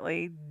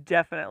definitely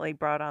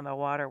brought on the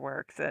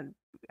waterworks, and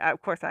of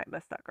course, I'm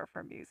a sucker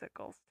for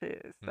musicals too.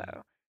 So,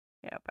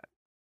 yeah, but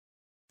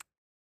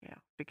yeah,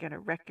 if you're gonna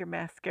wreck your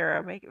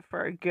mascara, make it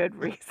for a good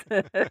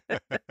reason.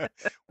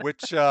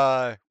 Which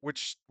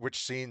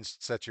scenes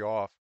set you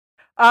off?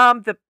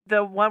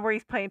 The one where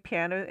he's playing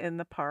piano in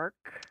the park.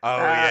 Oh,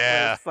 That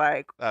yeah. was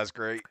like, That's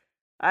great.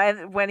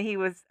 when he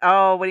was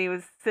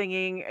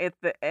singing at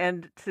the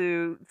end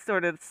to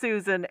sort of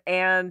Susan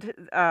and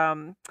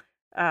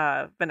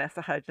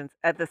Vanessa Hudgens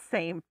at the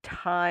same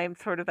time,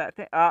 sort of that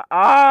thing.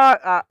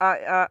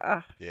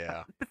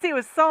 Yeah. But see, it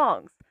was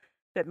songs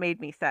that made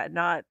me sad,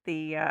 not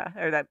the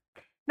or that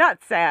not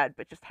sad,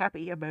 but just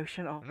happy,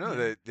 emotional.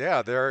 No,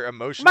 they're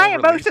emotional My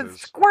emotions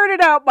releases.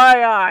 squirted out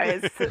my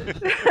eyes.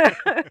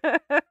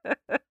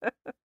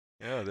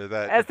 Yeah, they're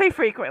that. As they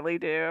frequently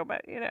do,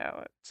 but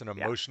It's an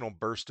emotional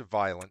burst of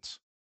violence.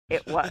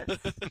 it was.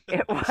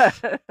 It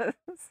was.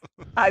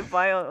 I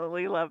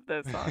violently love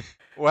those songs.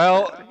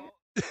 Well,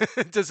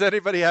 does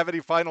anybody have any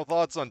final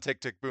thoughts on Tick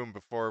Tick Boom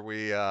before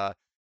we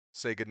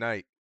say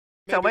goodnight?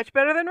 So much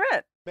better than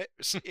Rent.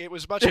 It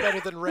was much better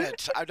than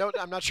Rent.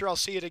 I'm not sure I'll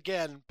see it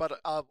again, but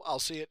I'll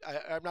see it.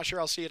 I'm not sure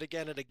I'll see it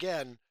again and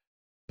again,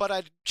 but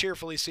I'd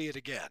cheerfully see it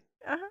again.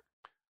 Uh-huh.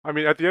 I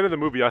mean, at the end of the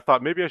movie, I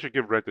thought maybe I should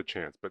give Rent a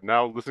chance, but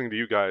now listening to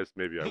you guys,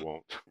 maybe I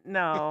won't.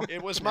 No.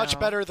 It was much no.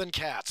 better than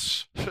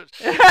Cats.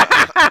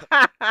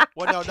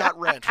 Well, no, not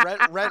Rent.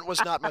 Rent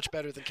was not much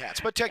better than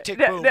Cats, but Tick Tick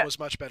Boom was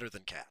much better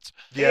than Cats.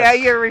 Yeah,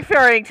 you're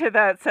referring to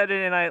that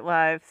Saturday Night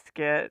Live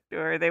skit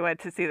where they went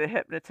to see the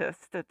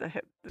hypnotist. At the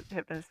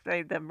hypnotist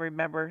made them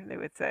remember. They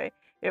would say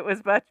it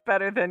was much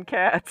better than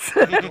Cats.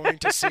 I'm going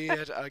to see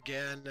it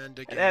again and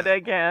again. And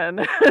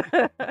again.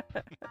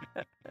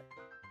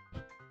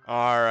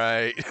 All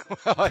right.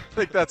 Well, I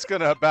think that's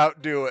going to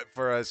about do it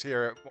for us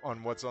here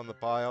on What's on the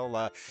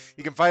Pile.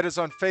 You can find us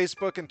on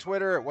Facebook and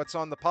Twitter at What's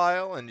on the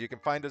Pile, and you can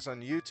find us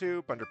on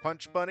YouTube under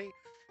Punch Bunny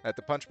at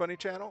the Punch Bunny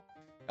channel.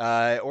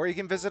 Or you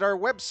can visit our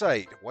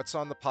website,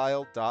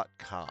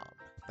 whatsonthepile.com.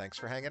 Thanks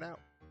for hanging out.